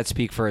gonna let that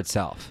speak for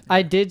itself.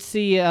 I did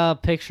see a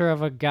picture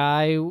of a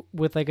guy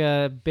with like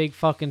a big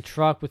fucking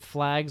truck with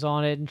flags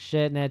on it and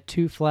shit, and it had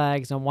two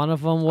flags, and one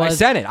of them I was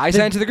sent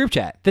it to the group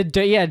chat.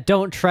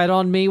 "Don't tread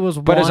on me" was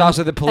one, But it's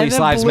also the Police and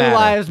then Lives Blue Matter.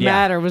 Lives Yeah.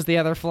 Matter was the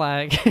other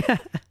flag.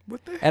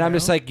 What the And I'm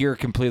just hell? like, you're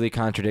completely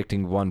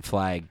contradicting one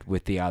flag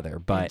with the other,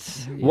 but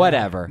It's- yeah.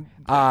 whatever.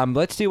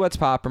 Let's do what's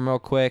poppin' real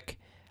quick.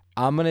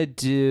 I'm gonna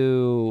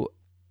do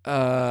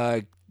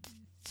just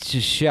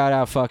shout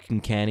out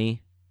fucking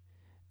Kenny.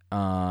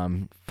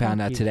 Found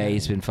Thank out you, today Kenny.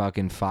 he's been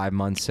fucking 5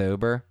 months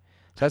sober.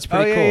 So that's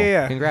pretty yeah, cool.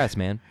 yeah. Congrats,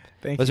 man.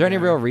 Thank Was you, there any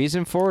man. real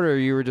reason for it, or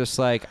you were just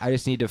like, I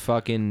just need to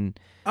fucking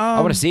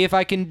I want to see if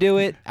I can do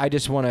it. I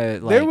just want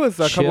to like there was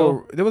a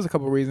chill.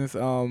 couple reasons.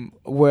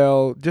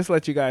 Well, just to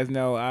let you guys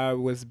know, I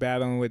was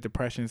battling with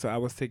depression, so I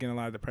was taking a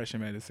lot of depression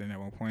medicine at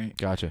one point.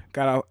 Gotcha.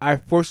 Got out. I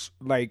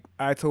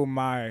told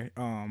my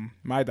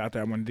my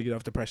doctor I wanted to get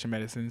off depression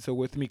medicine. So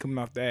with me coming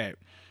off that,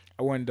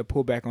 I wanted to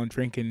pull back on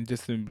drinking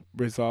just to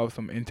resolve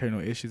some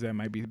internal issues that I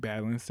might be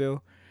battling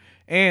still.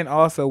 And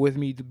also with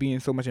me being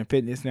so much in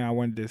fitness now, I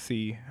wanted to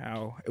see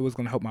how it was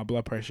going to help my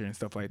blood pressure and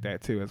stuff like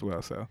that too as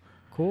well. So,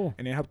 Cool.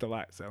 and it helped a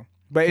lot. So,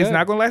 but it's Good.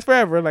 not going to last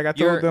forever, like I told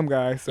Your- them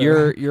guys. So.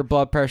 Your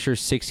blood pressure is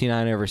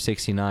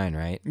 69/69,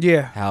 right?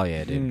 Yeah. Hell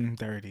yeah, dude.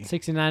 Dirty.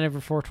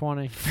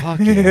 69/420. Fuck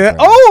yeah. bro.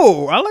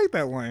 Oh, I like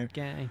that one.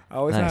 Gang.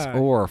 Always Nice. high.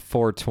 Or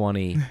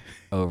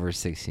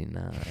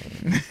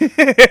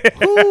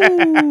 420/69.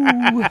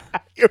 Ooh.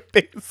 Your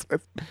face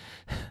was.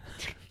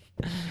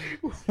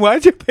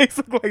 Why'd your face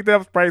look like that?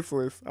 Was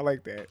priceless. I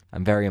like that.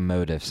 I'm very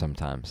emotive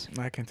sometimes.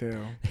 I can tell.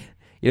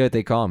 You know what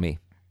they call me?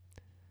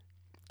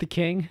 The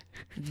king.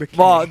 The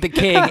Well, king. the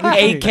king,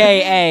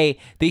 aka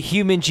the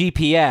human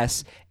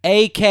GPS,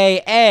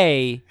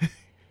 aka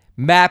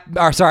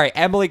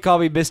Emily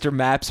called me Mr.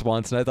 Maps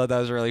once, and I thought that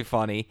was really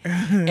funny.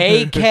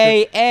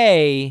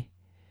 AKA,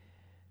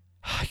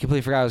 I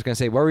completely forgot what I was gonna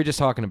say. What were we just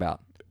talking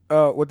about?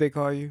 What they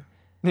call you?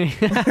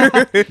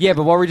 Yeah,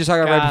 but what were we just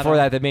talking about right Got before um,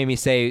 him. that? That made me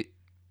say,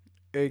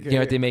 AKA. you know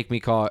what they make me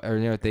call, or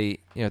you know what they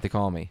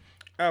call me.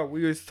 Oh,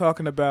 we was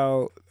talking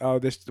about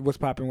this what's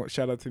popping.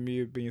 Shout out to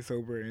me being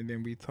sober, and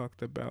then we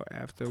talked about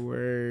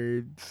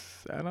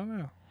afterwards. I don't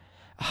know.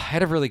 I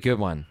had a really good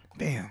one.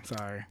 Damn,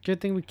 sorry.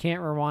 Good thing we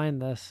can't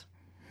rewind this.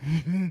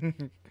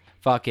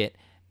 Fuck it.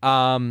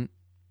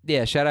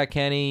 Yeah, shout out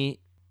Kenny.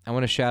 I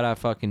want to shout out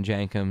fucking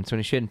Jankum. It's when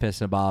he shouldn't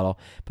piss in a bottle.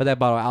 Put that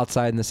bottle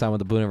outside in the sun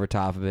with a balloon over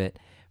top of it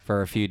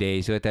for a few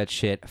days. You let that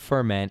shit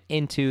ferment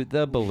into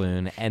the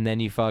balloon, and then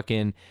you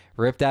fucking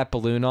rip that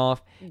balloon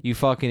off. You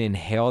fucking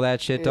inhale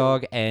that shit,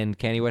 dog. And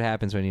Kenny, what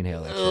happens when you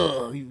inhale that shit?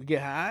 Ugh, you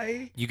get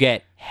high. You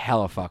get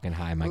hella fucking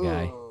high, my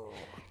guy.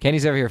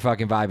 Kenny's over here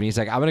fucking vibing. He's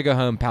like, I'm gonna go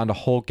home, pound a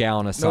whole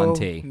gallon of sun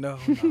tea. No.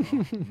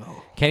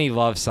 Kenny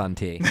loves sun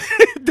tea.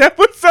 That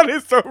was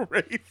sounded so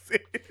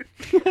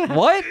racist.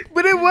 What?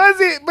 But it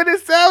wasn't. But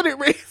it sounded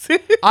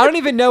racist. I don't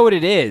even know what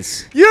it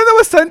is. You don't know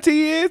what sun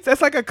tea is?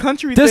 That's like a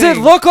country Does thing.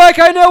 it look like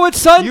I know what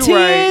sun You tea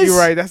right. is? You're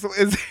right. That's what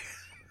it's.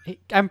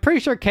 I'm pretty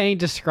sure Kenny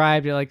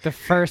described it like the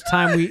first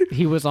time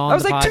he was on. That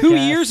was the like podcast. 2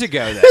 years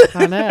ago. Though.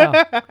 I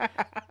know.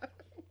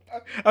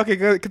 Okay,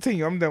 go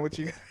continue. I'm done with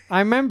you. I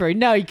remember.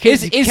 No, you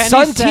Is Kenny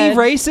sun tea said-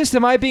 racist?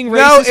 Am I being racist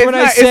No, it's when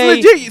not. I say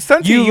it's legit.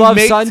 Sun tea. you love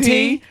make sun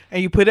tea?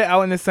 and you put it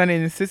out in the sun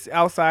and it sits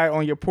outside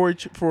on your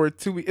porch for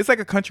 2 weeks. It's like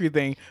a country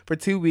thing for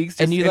 2 weeks.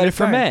 And just you in let the it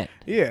sun. ferment?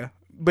 Yeah,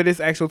 but it's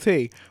actual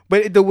tea.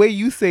 But the way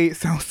you say it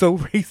sounds so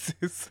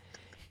racist.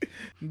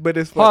 But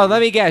it's funny. Hold on,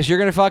 let me guess. You're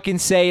gonna fucking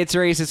say it's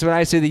racist when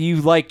I say that you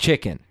like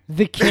chicken.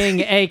 The king,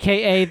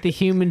 aka the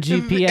human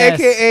GPS,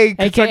 AKA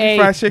Kentucky aka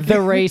Fried Chicken. the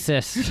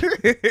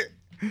racist.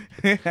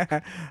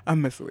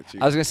 I'm messing with you.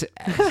 I was gonna say,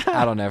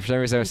 I don't know. For some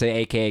reason, I would say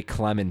AKA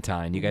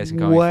Clementine. You guys can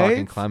call What? me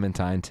fucking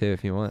Clementine too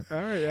if you want. All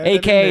right, add that in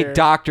AKA there.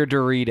 Dr.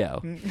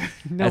 Dorito. No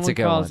That's one a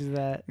good calls one. you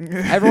that.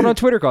 Everyone on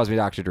Twitter calls me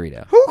Dr.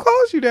 Dorito. Who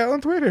calls you that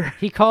on Twitter?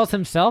 He calls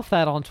himself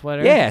that on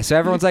Twitter. Yeah, so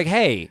everyone's like,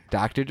 "Hey,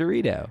 Dr.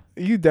 Dorito."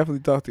 You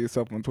definitely talk to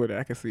yourself on Twitter.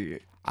 I can see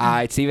it.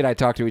 Steve and I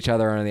talk to each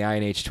other on the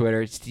INH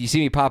Twitter. You see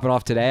me popping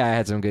off today? I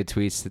had some good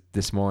tweets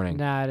this morning.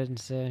 Nah, I didn't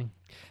see.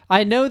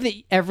 I know that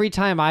every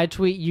time I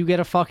tweet, you get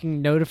a fucking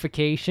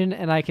notification,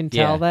 and I can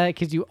tell Yeah. that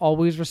because you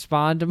always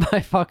respond to my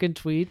fucking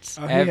tweets.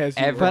 Oh, he has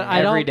you every, But I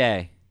every don't-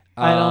 day.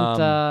 I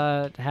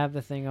don't have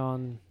the thing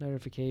on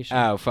notification.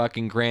 Oh,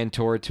 fucking Grand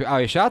Tour. Oh,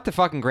 you shot the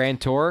fucking Grand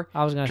Tour.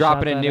 I was gonna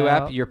dropping shout a that new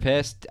out. app. You're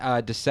pissed.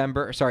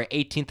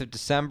 18th of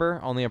December,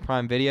 only on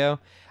Prime Video.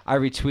 I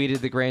retweeted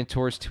the Grand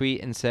Tour's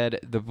tweet and said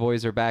the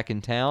boys are back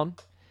in town.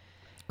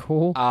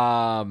 Cool.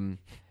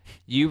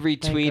 You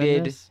Thank retweeted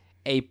goodness.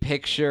 a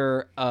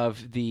picture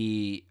of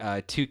the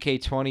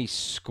 2K20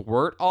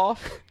 squirt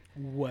off.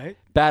 What?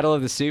 Battle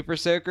of the Super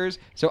Soakers.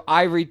 So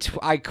I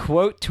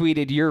quote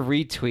tweeted your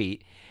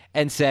retweet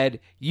and said,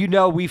 "You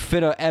know we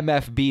finna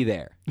MFB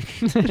there."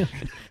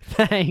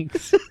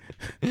 Thanks.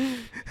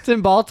 It's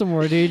in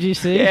Baltimore, dude. You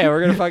see? Yeah,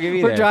 we're gonna fucking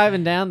be We're there.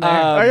 driving down there.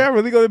 Are y'all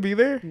really going to be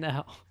there?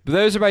 No. But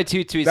those are my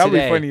two tweets That would be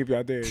today. funny if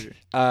y'all did.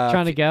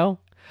 Trying to go?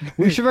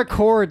 We should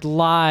record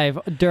live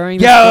during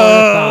the Yo,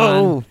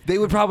 Sportathon. they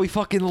would probably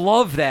fucking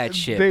love that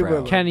shit, They bro.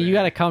 will. Kenny, you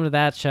got to come to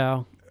that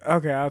show.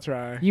 Okay, I'll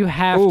try. You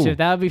have Ooh. to.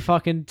 That would be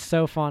fucking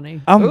so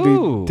funny. I'm going to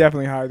Ooh. be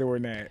definitely higher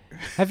than that.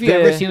 Have you Yeah.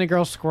 ever seen a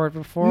girl squirt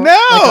before? No!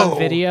 Like on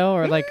video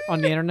or like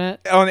on the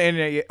internet? On the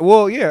internet, yeah.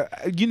 Well, yeah.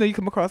 You know, you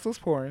come across those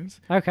porns.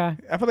 Okay.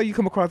 I feel like you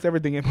come across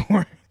everything in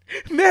porn.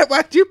 Matt,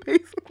 why'd you pay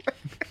so much?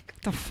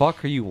 What the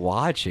fuck are you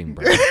watching,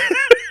 bro?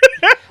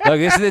 Look,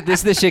 this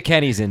is the shit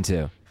Kenny's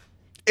into.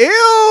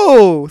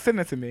 Ew! Send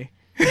that to me.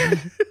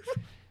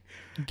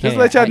 Kenny,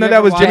 let y'all know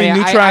that was Jimmy Kenny,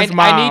 Neutron's I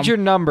mom. need your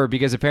number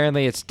because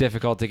apparently it's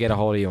difficult to get a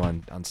hold of you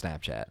on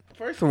Snapchat.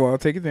 First of all,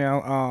 take it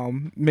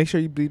down. Make sure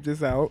you bleep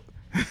this out.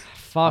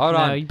 Fuck Hold no.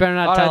 on. You better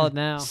not Hold tell on. it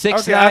now.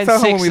 69, tell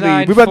her when we leave.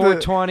 69, We about to-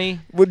 420.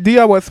 Well,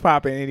 DL was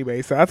popping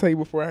anyway, so I'll tell you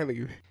before I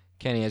leave.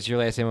 Kenny, as your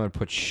last name, I'm gonna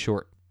put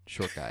short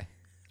guy.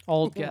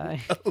 Old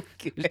guy.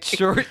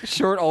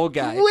 short old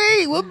guy.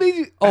 Wait, what made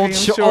you? I am Old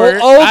short.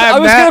 I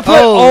I'm was gonna not put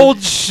old.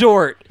 old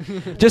short,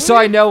 just so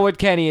I know what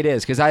Kenny it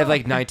is, because I have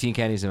like 19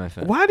 Kennys in my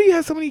phone. Why do you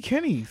have so many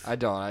Kennys? I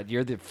don't.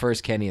 You're the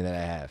first Kenny that I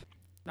have.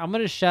 I'm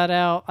gonna shout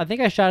out. I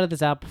think I shouted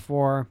this out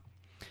before,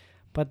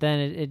 but then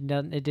it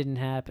didn't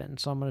happen.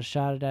 So I'm gonna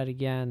shout it out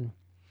again.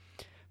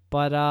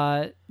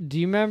 But do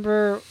you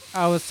remember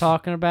I was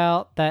talking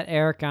about that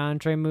Eric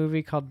Andre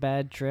movie called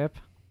Bad Trip?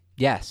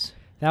 Yes.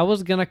 That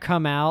was gonna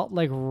come out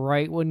like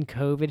right when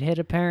COVID hit,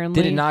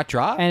 apparently. Did it not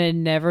drop? And it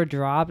never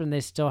dropped, and they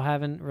still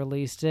haven't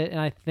released it. And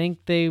I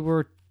think they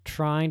were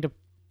trying to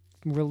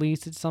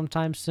release it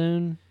sometime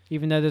soon,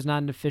 even though there's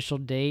not an official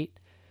date.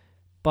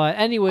 But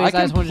anyways,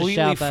 I just wanted to completely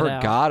shout that out.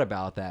 forgot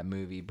about that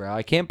movie, bro.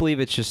 I can't believe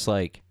it's just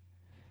like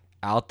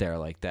out there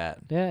like that.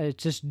 Yeah,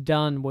 it's just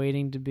done,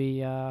 waiting to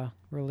be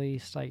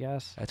released, I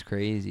guess. That's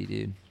crazy,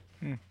 dude.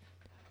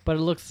 But it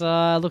looks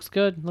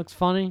good, looks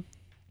funny.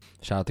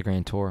 Shout out the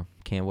Grand Tour.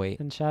 Can't wait.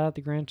 And shout out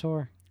the Grand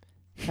Tour.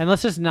 And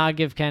let's just not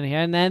give Kenny.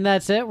 And then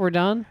that's it. We're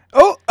done.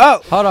 Oh.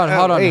 Hold on,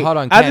 hey, hold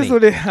on, I Kenny. just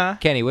wanted, huh?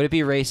 Kenny, would it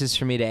be racist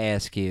for me to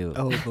ask you?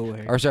 Oh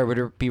boy. Or sorry, would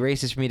it be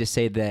racist for me to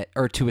say that,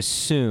 or to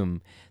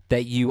assume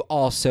that you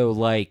also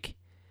like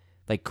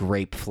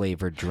grape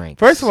flavored drinks?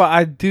 First of all,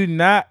 I do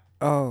not.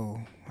 Oh,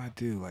 I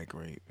do like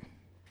grape. We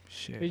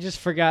Shit. just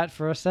forgot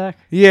for a sec.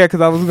 Yeah, because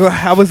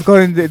I was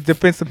going to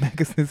defensive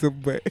mechanism,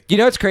 but You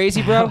know what's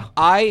crazy, bro?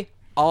 I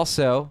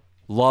also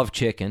love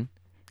chicken.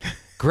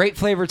 Grape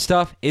flavored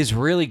stuff is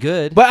really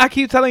good. I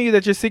keep telling you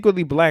that you're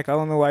secretly black. I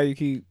don't know why you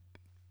keep.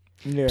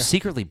 Yeah,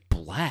 Secretly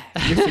black.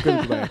 you're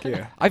secretly black.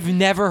 Yeah. I've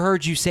never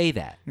heard you say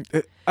that.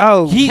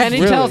 Oh, Kenny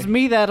really? tells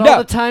me that No. all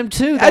the time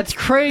too. That's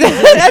crazy.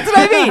 That's what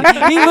I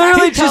mean. He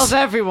literally He tells just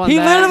everyone He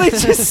that. literally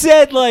just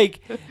said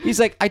he's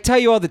like, I tell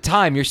you all the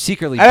time, you're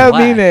secretly I black.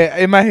 don't mean that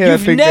in my head. I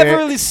You've think never that.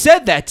 really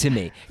said that to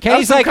me.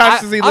 Kenny's like,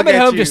 subconsciously I'm look at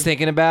at home you. just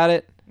thinking about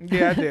it.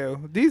 Yeah, I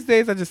do. These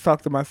days, I just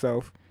talk to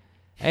myself.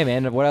 Hey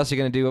man, what else are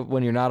you gonna do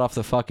when you're not off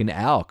the fucking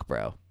alk,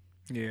 bro?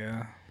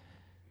 Yeah.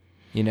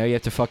 You know, you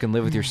have to fucking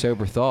live with your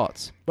sober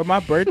thoughts. But my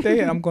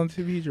birthday, I'm going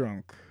to be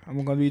drunk. I'm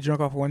going to be drunk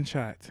off one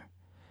shot.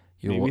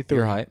 Maybe You're three.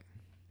 hype.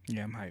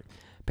 Yeah, I'm hyped.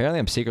 Apparently,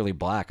 I'm secretly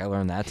black. I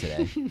learned that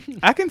today.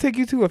 I can take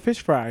you to a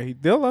fish fry.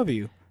 They'll love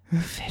you.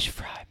 Fish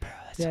fry, bro.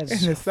 Yeah, In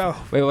the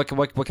south. Wait, what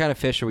kind of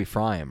fish are we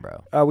frying,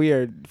 bro? We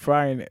are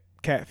frying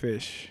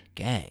catfish.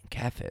 Gang,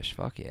 catfish.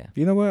 Fuck yeah.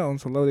 You know what? On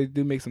some low, they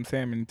do make some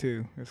salmon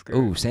too. That's good.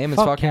 Ooh, salmon's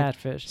Fuck fucking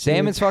catfish. dude.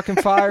 salmon's fucking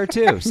fire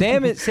too.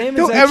 Salmon's Don't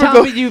like, ever Tell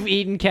go- me you've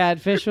eaten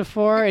catfish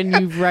before and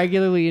you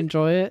regularly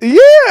enjoy it. Yeah,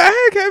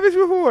 I had catfish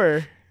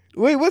before.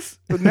 Wait, what's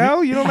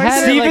no? You don't I like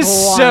had it, salmon? Steve like, is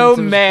once, so it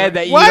was mad great.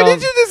 that you Why don't.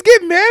 did you just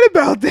get mad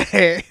about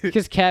that?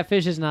 Because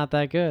catfish is not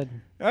that good.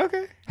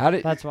 Okay. How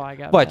did? That's why I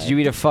got What? mad. Did you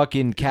eat a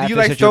fucking catfish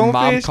like that your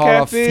mom stonefish, caught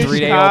off catfish,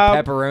 3-day-old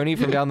cob? pepperoni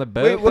from down the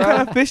boat? Wait, what bro?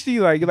 kind of fish do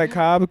you like? You like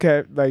cob, like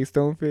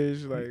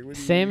stonefish, like what do you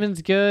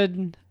Salmon's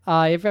good. You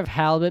ever have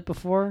halibut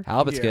before?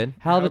 Halibut's Yeah. good.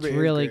 Halibut's Halibut is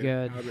really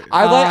good. Halibut is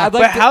I'd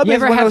But like. halibut You is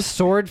ever one of have those-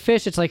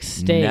 swordfish? It's like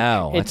steak.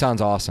 No, that It's,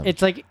 sounds awesome.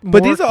 it's like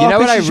But more, these are You all know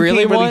what I fishes you really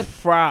can't want?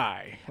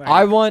 fry. Like,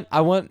 I want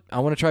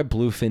to try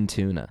bluefin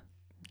tuna.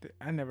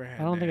 I never had.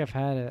 I don't that. think I've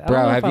had it. I Bro,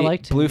 don't know have if I you?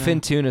 like tuna.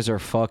 Bluefin tunas are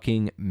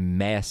fucking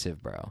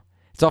massive, bro.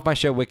 It's off my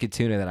show Wicked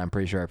Tuna that I'm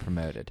pretty sure I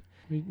promoted.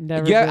 We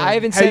never Yeah, did. I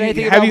haven't Have said you,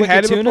 anything have about you Wicked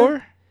had it Tuna.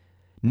 before?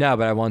 No,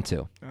 but I want to.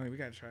 Oh, we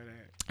gotta try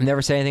that.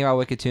 Never said anything about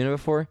Wicked Tuna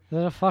before. Is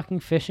that a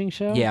fucking fishing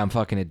show? Yeah, I'm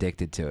fucking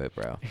addicted to it,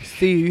 bro.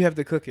 Steve, you have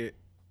to cook it.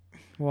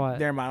 What?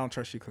 Never mind, I don't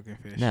trust you cooking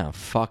fish. No,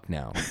 fuck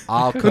no.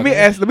 I'll cook. Let me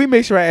ask. Let me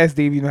make sure I ask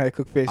Dave. You know how to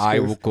cook fish. I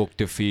 'cause- will cook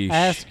the fish.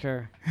 Ask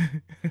her.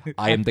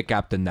 I am the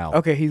captain now.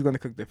 Okay, he's gonna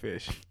cook the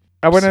fish.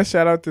 I want to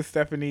shout out to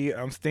Stephanie,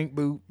 Stink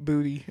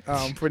Booty,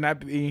 for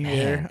not being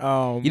here.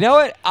 You know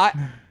what? I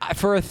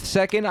for a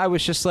second I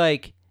was just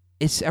like,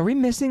 are we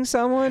missing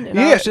someone? And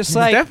I was just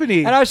like,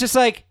 Stephanie. and I was just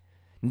like,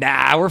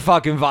 nah, we're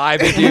fucking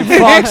vibing, dude.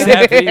 Fuck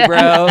Stephanie,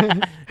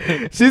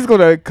 bro. She's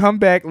gonna come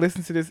back,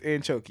 listen to this,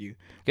 and choke you.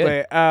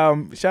 Good.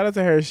 But shout out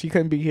to her. She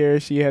couldn't be here.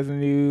 She has a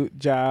new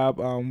job,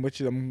 which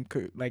I'm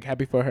like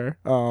happy for her.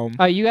 Oh,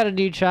 you got a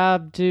new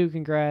job too.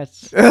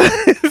 Congrats.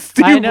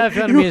 Steve, I know if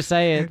you wanted me to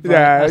say it, but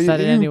Nah, I said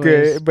it you anyways.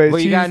 good, but Well,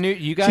 you she's, got new.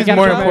 You got she's a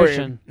more job?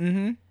 promotion.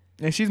 important.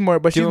 And she's more,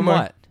 but she's Doing more.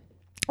 what?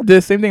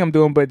 The same thing I'm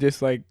doing, but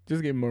just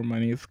getting more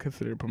money is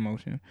considered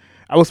promotion.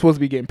 I was supposed to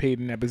be getting paid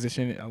in that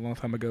position a long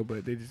time ago,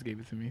 but they just gave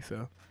it to me.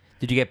 So,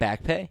 Did you get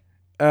back pay?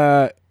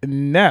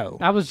 no.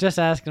 I was just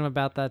asking him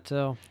about that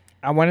too.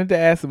 I wanted to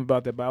ask him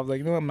about that, but I was like,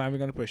 you know what, I'm not even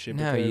gonna push it.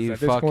 No, because you at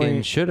this fucking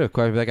point, should have.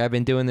 Like, I've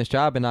been doing this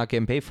job and not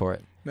getting paid for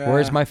it. nah.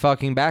 Where's my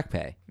fucking back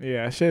pay?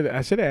 Yeah, I should have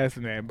asked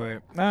him that,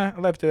 but I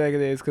left it like it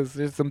is because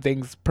there's some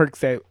perks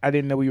that I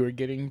didn't know we were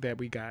getting that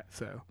we got.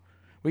 So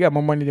we got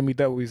more money than we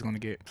thought we was gonna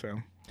get.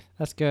 So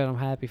That's good. I'm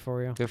happy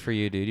for you. Good for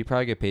you, dude. You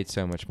probably get paid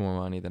so much more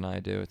money than I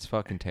do. It's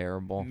fucking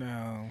terrible.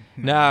 no,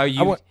 No,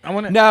 you. I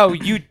want to. No,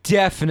 you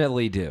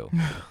definitely do.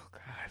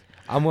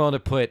 I'm willing to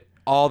put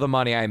all the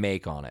money I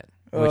make on it,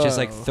 which is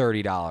like Oh.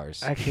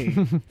 $30 I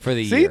can't. for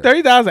the See, year.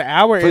 $30 an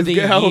hour For is the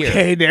good. year.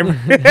 Okay, never.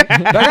 If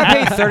I got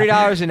paid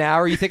 $30 an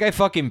hour, you think I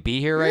fucking be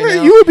here right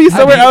now? You would be I'd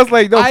somewhere else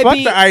like, no, I'd fuck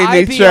be- the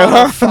I'd INH be show.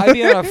 on a- I'd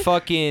be on a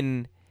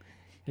fucking.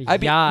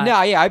 I'd be Yacht.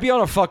 no, yeah, I'd be on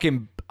a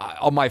fucking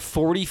on my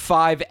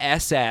 45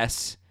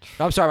 SS.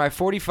 I'm sorry, my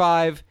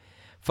 45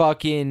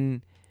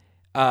 fucking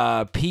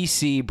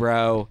PC,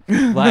 bro.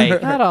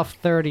 Like Not off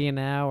 30 an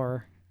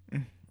hour.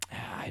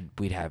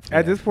 we'd have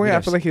At this point,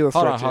 I feel like he'll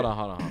hold on, stretch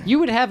hold on. You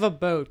would have a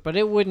boat, but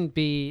it wouldn't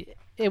be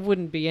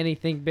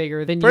anything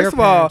bigger than First your of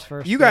all, parents'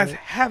 first you guys boat.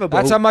 have a boat.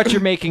 That's how much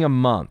you're making a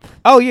month.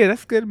 Oh yeah,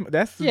 that's good.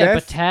 That's Yeah,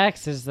 that's, but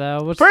taxes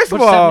though. What's, first of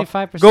what's all,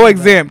 75% go of that?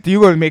 exempt.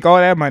 You're gonna make all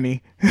that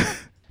money.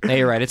 Hey,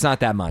 you're right. It's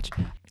not that much.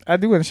 I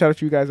do want to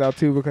shout you guys out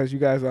too because you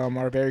guys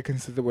are very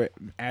consistent with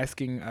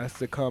asking us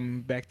to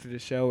come back to the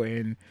show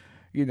and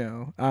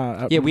Yeah,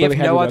 I'm we really have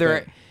happy no about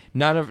other.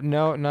 that.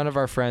 None of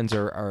our friends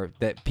are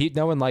that.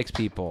 No one likes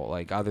people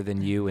like other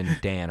than you and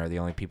Dan are the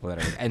only people that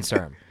are and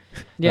Serm.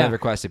 Yeah. That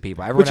requested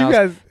people. Everyone you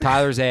else, guys-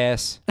 Tyler's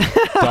ass,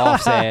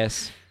 Dolph's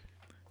ass,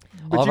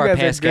 But all of you our guys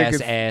are past good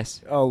guests' 'cause-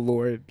 ass. Oh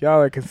Lord,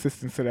 y'all are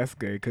consistent, so that's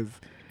good because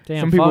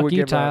Damn, some people fuck would you,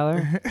 give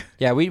Tyler. up.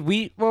 Yeah,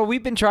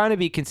 we've been trying to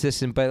be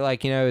consistent, but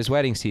like it was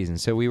wedding season,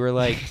 so we were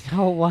like,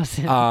 No, it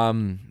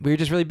wasn't. we were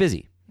just really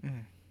busy.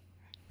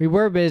 We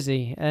were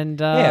busy, and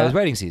Yeah, it was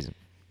wedding season.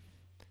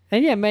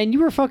 and yeah, man, you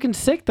were fucking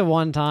sick the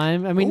one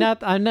time. I mean,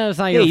 I know it's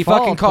not Yeah, your you fault.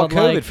 fucking caught but,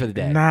 COVID like, for the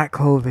day. Not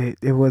COVID.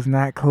 It was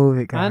not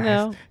COVID,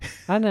 guys.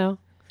 I know,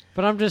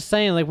 but I'm just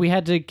saying, like, we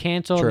had to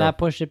cancel True. and that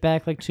pushed it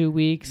back like 2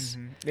 weeks.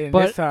 And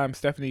But- this time,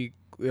 Stephanie,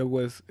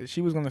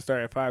 she was gonna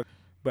start at 5,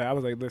 but I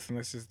was like, listen,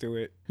 let's just do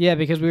it. Yeah,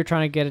 because we were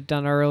trying to get it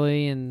done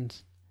early, and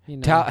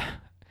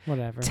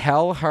whatever.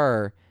 Tell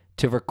her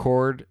to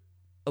record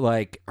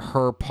like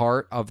her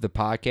part of the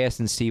podcast,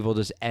 and Steve will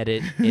just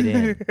edit it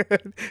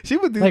in. She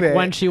would do Like that.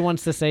 when she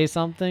wants to say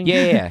something.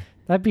 Yeah.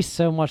 That'd be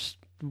so much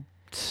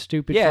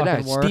stupid Yeah,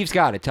 fucking no, work. Steve's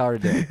got it. Tell her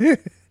to do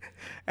it.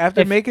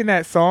 After if- making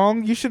that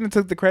song, you shouldn't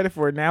have took the credit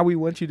for it. Now we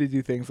want you to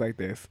do things like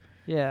this.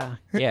 Yeah.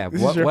 Yeah,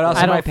 This what is your else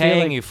fault. am I I don't feel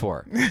paying like- you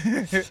for?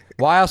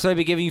 Why else would I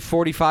be giving you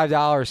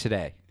 $45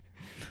 today?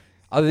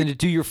 Other than to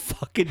do your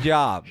fucking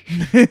job.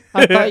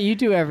 I thought you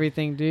do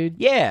everything, dude.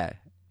 Yeah.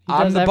 He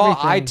I'm does the boss.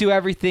 I everything. do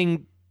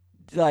everything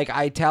like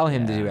I tell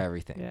him to Yeah. do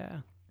everything. Yeah.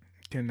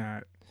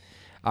 Cannot.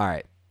 All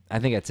right. I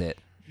think that's it.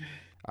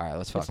 All right,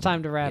 let's fucking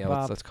time to wrap let's,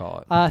 up. let's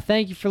call it.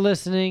 Thank you for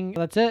listening.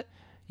 That's it.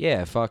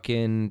 Yeah,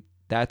 fucking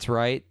that's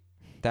right.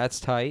 That's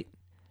tight.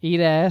 Eat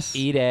ass.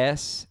 Eat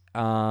ass.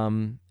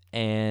 And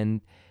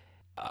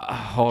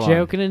hold on.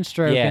 Joking and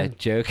stroking. Yeah,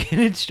 joking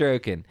and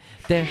stroking.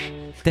 Dun,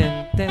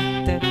 dun, dun.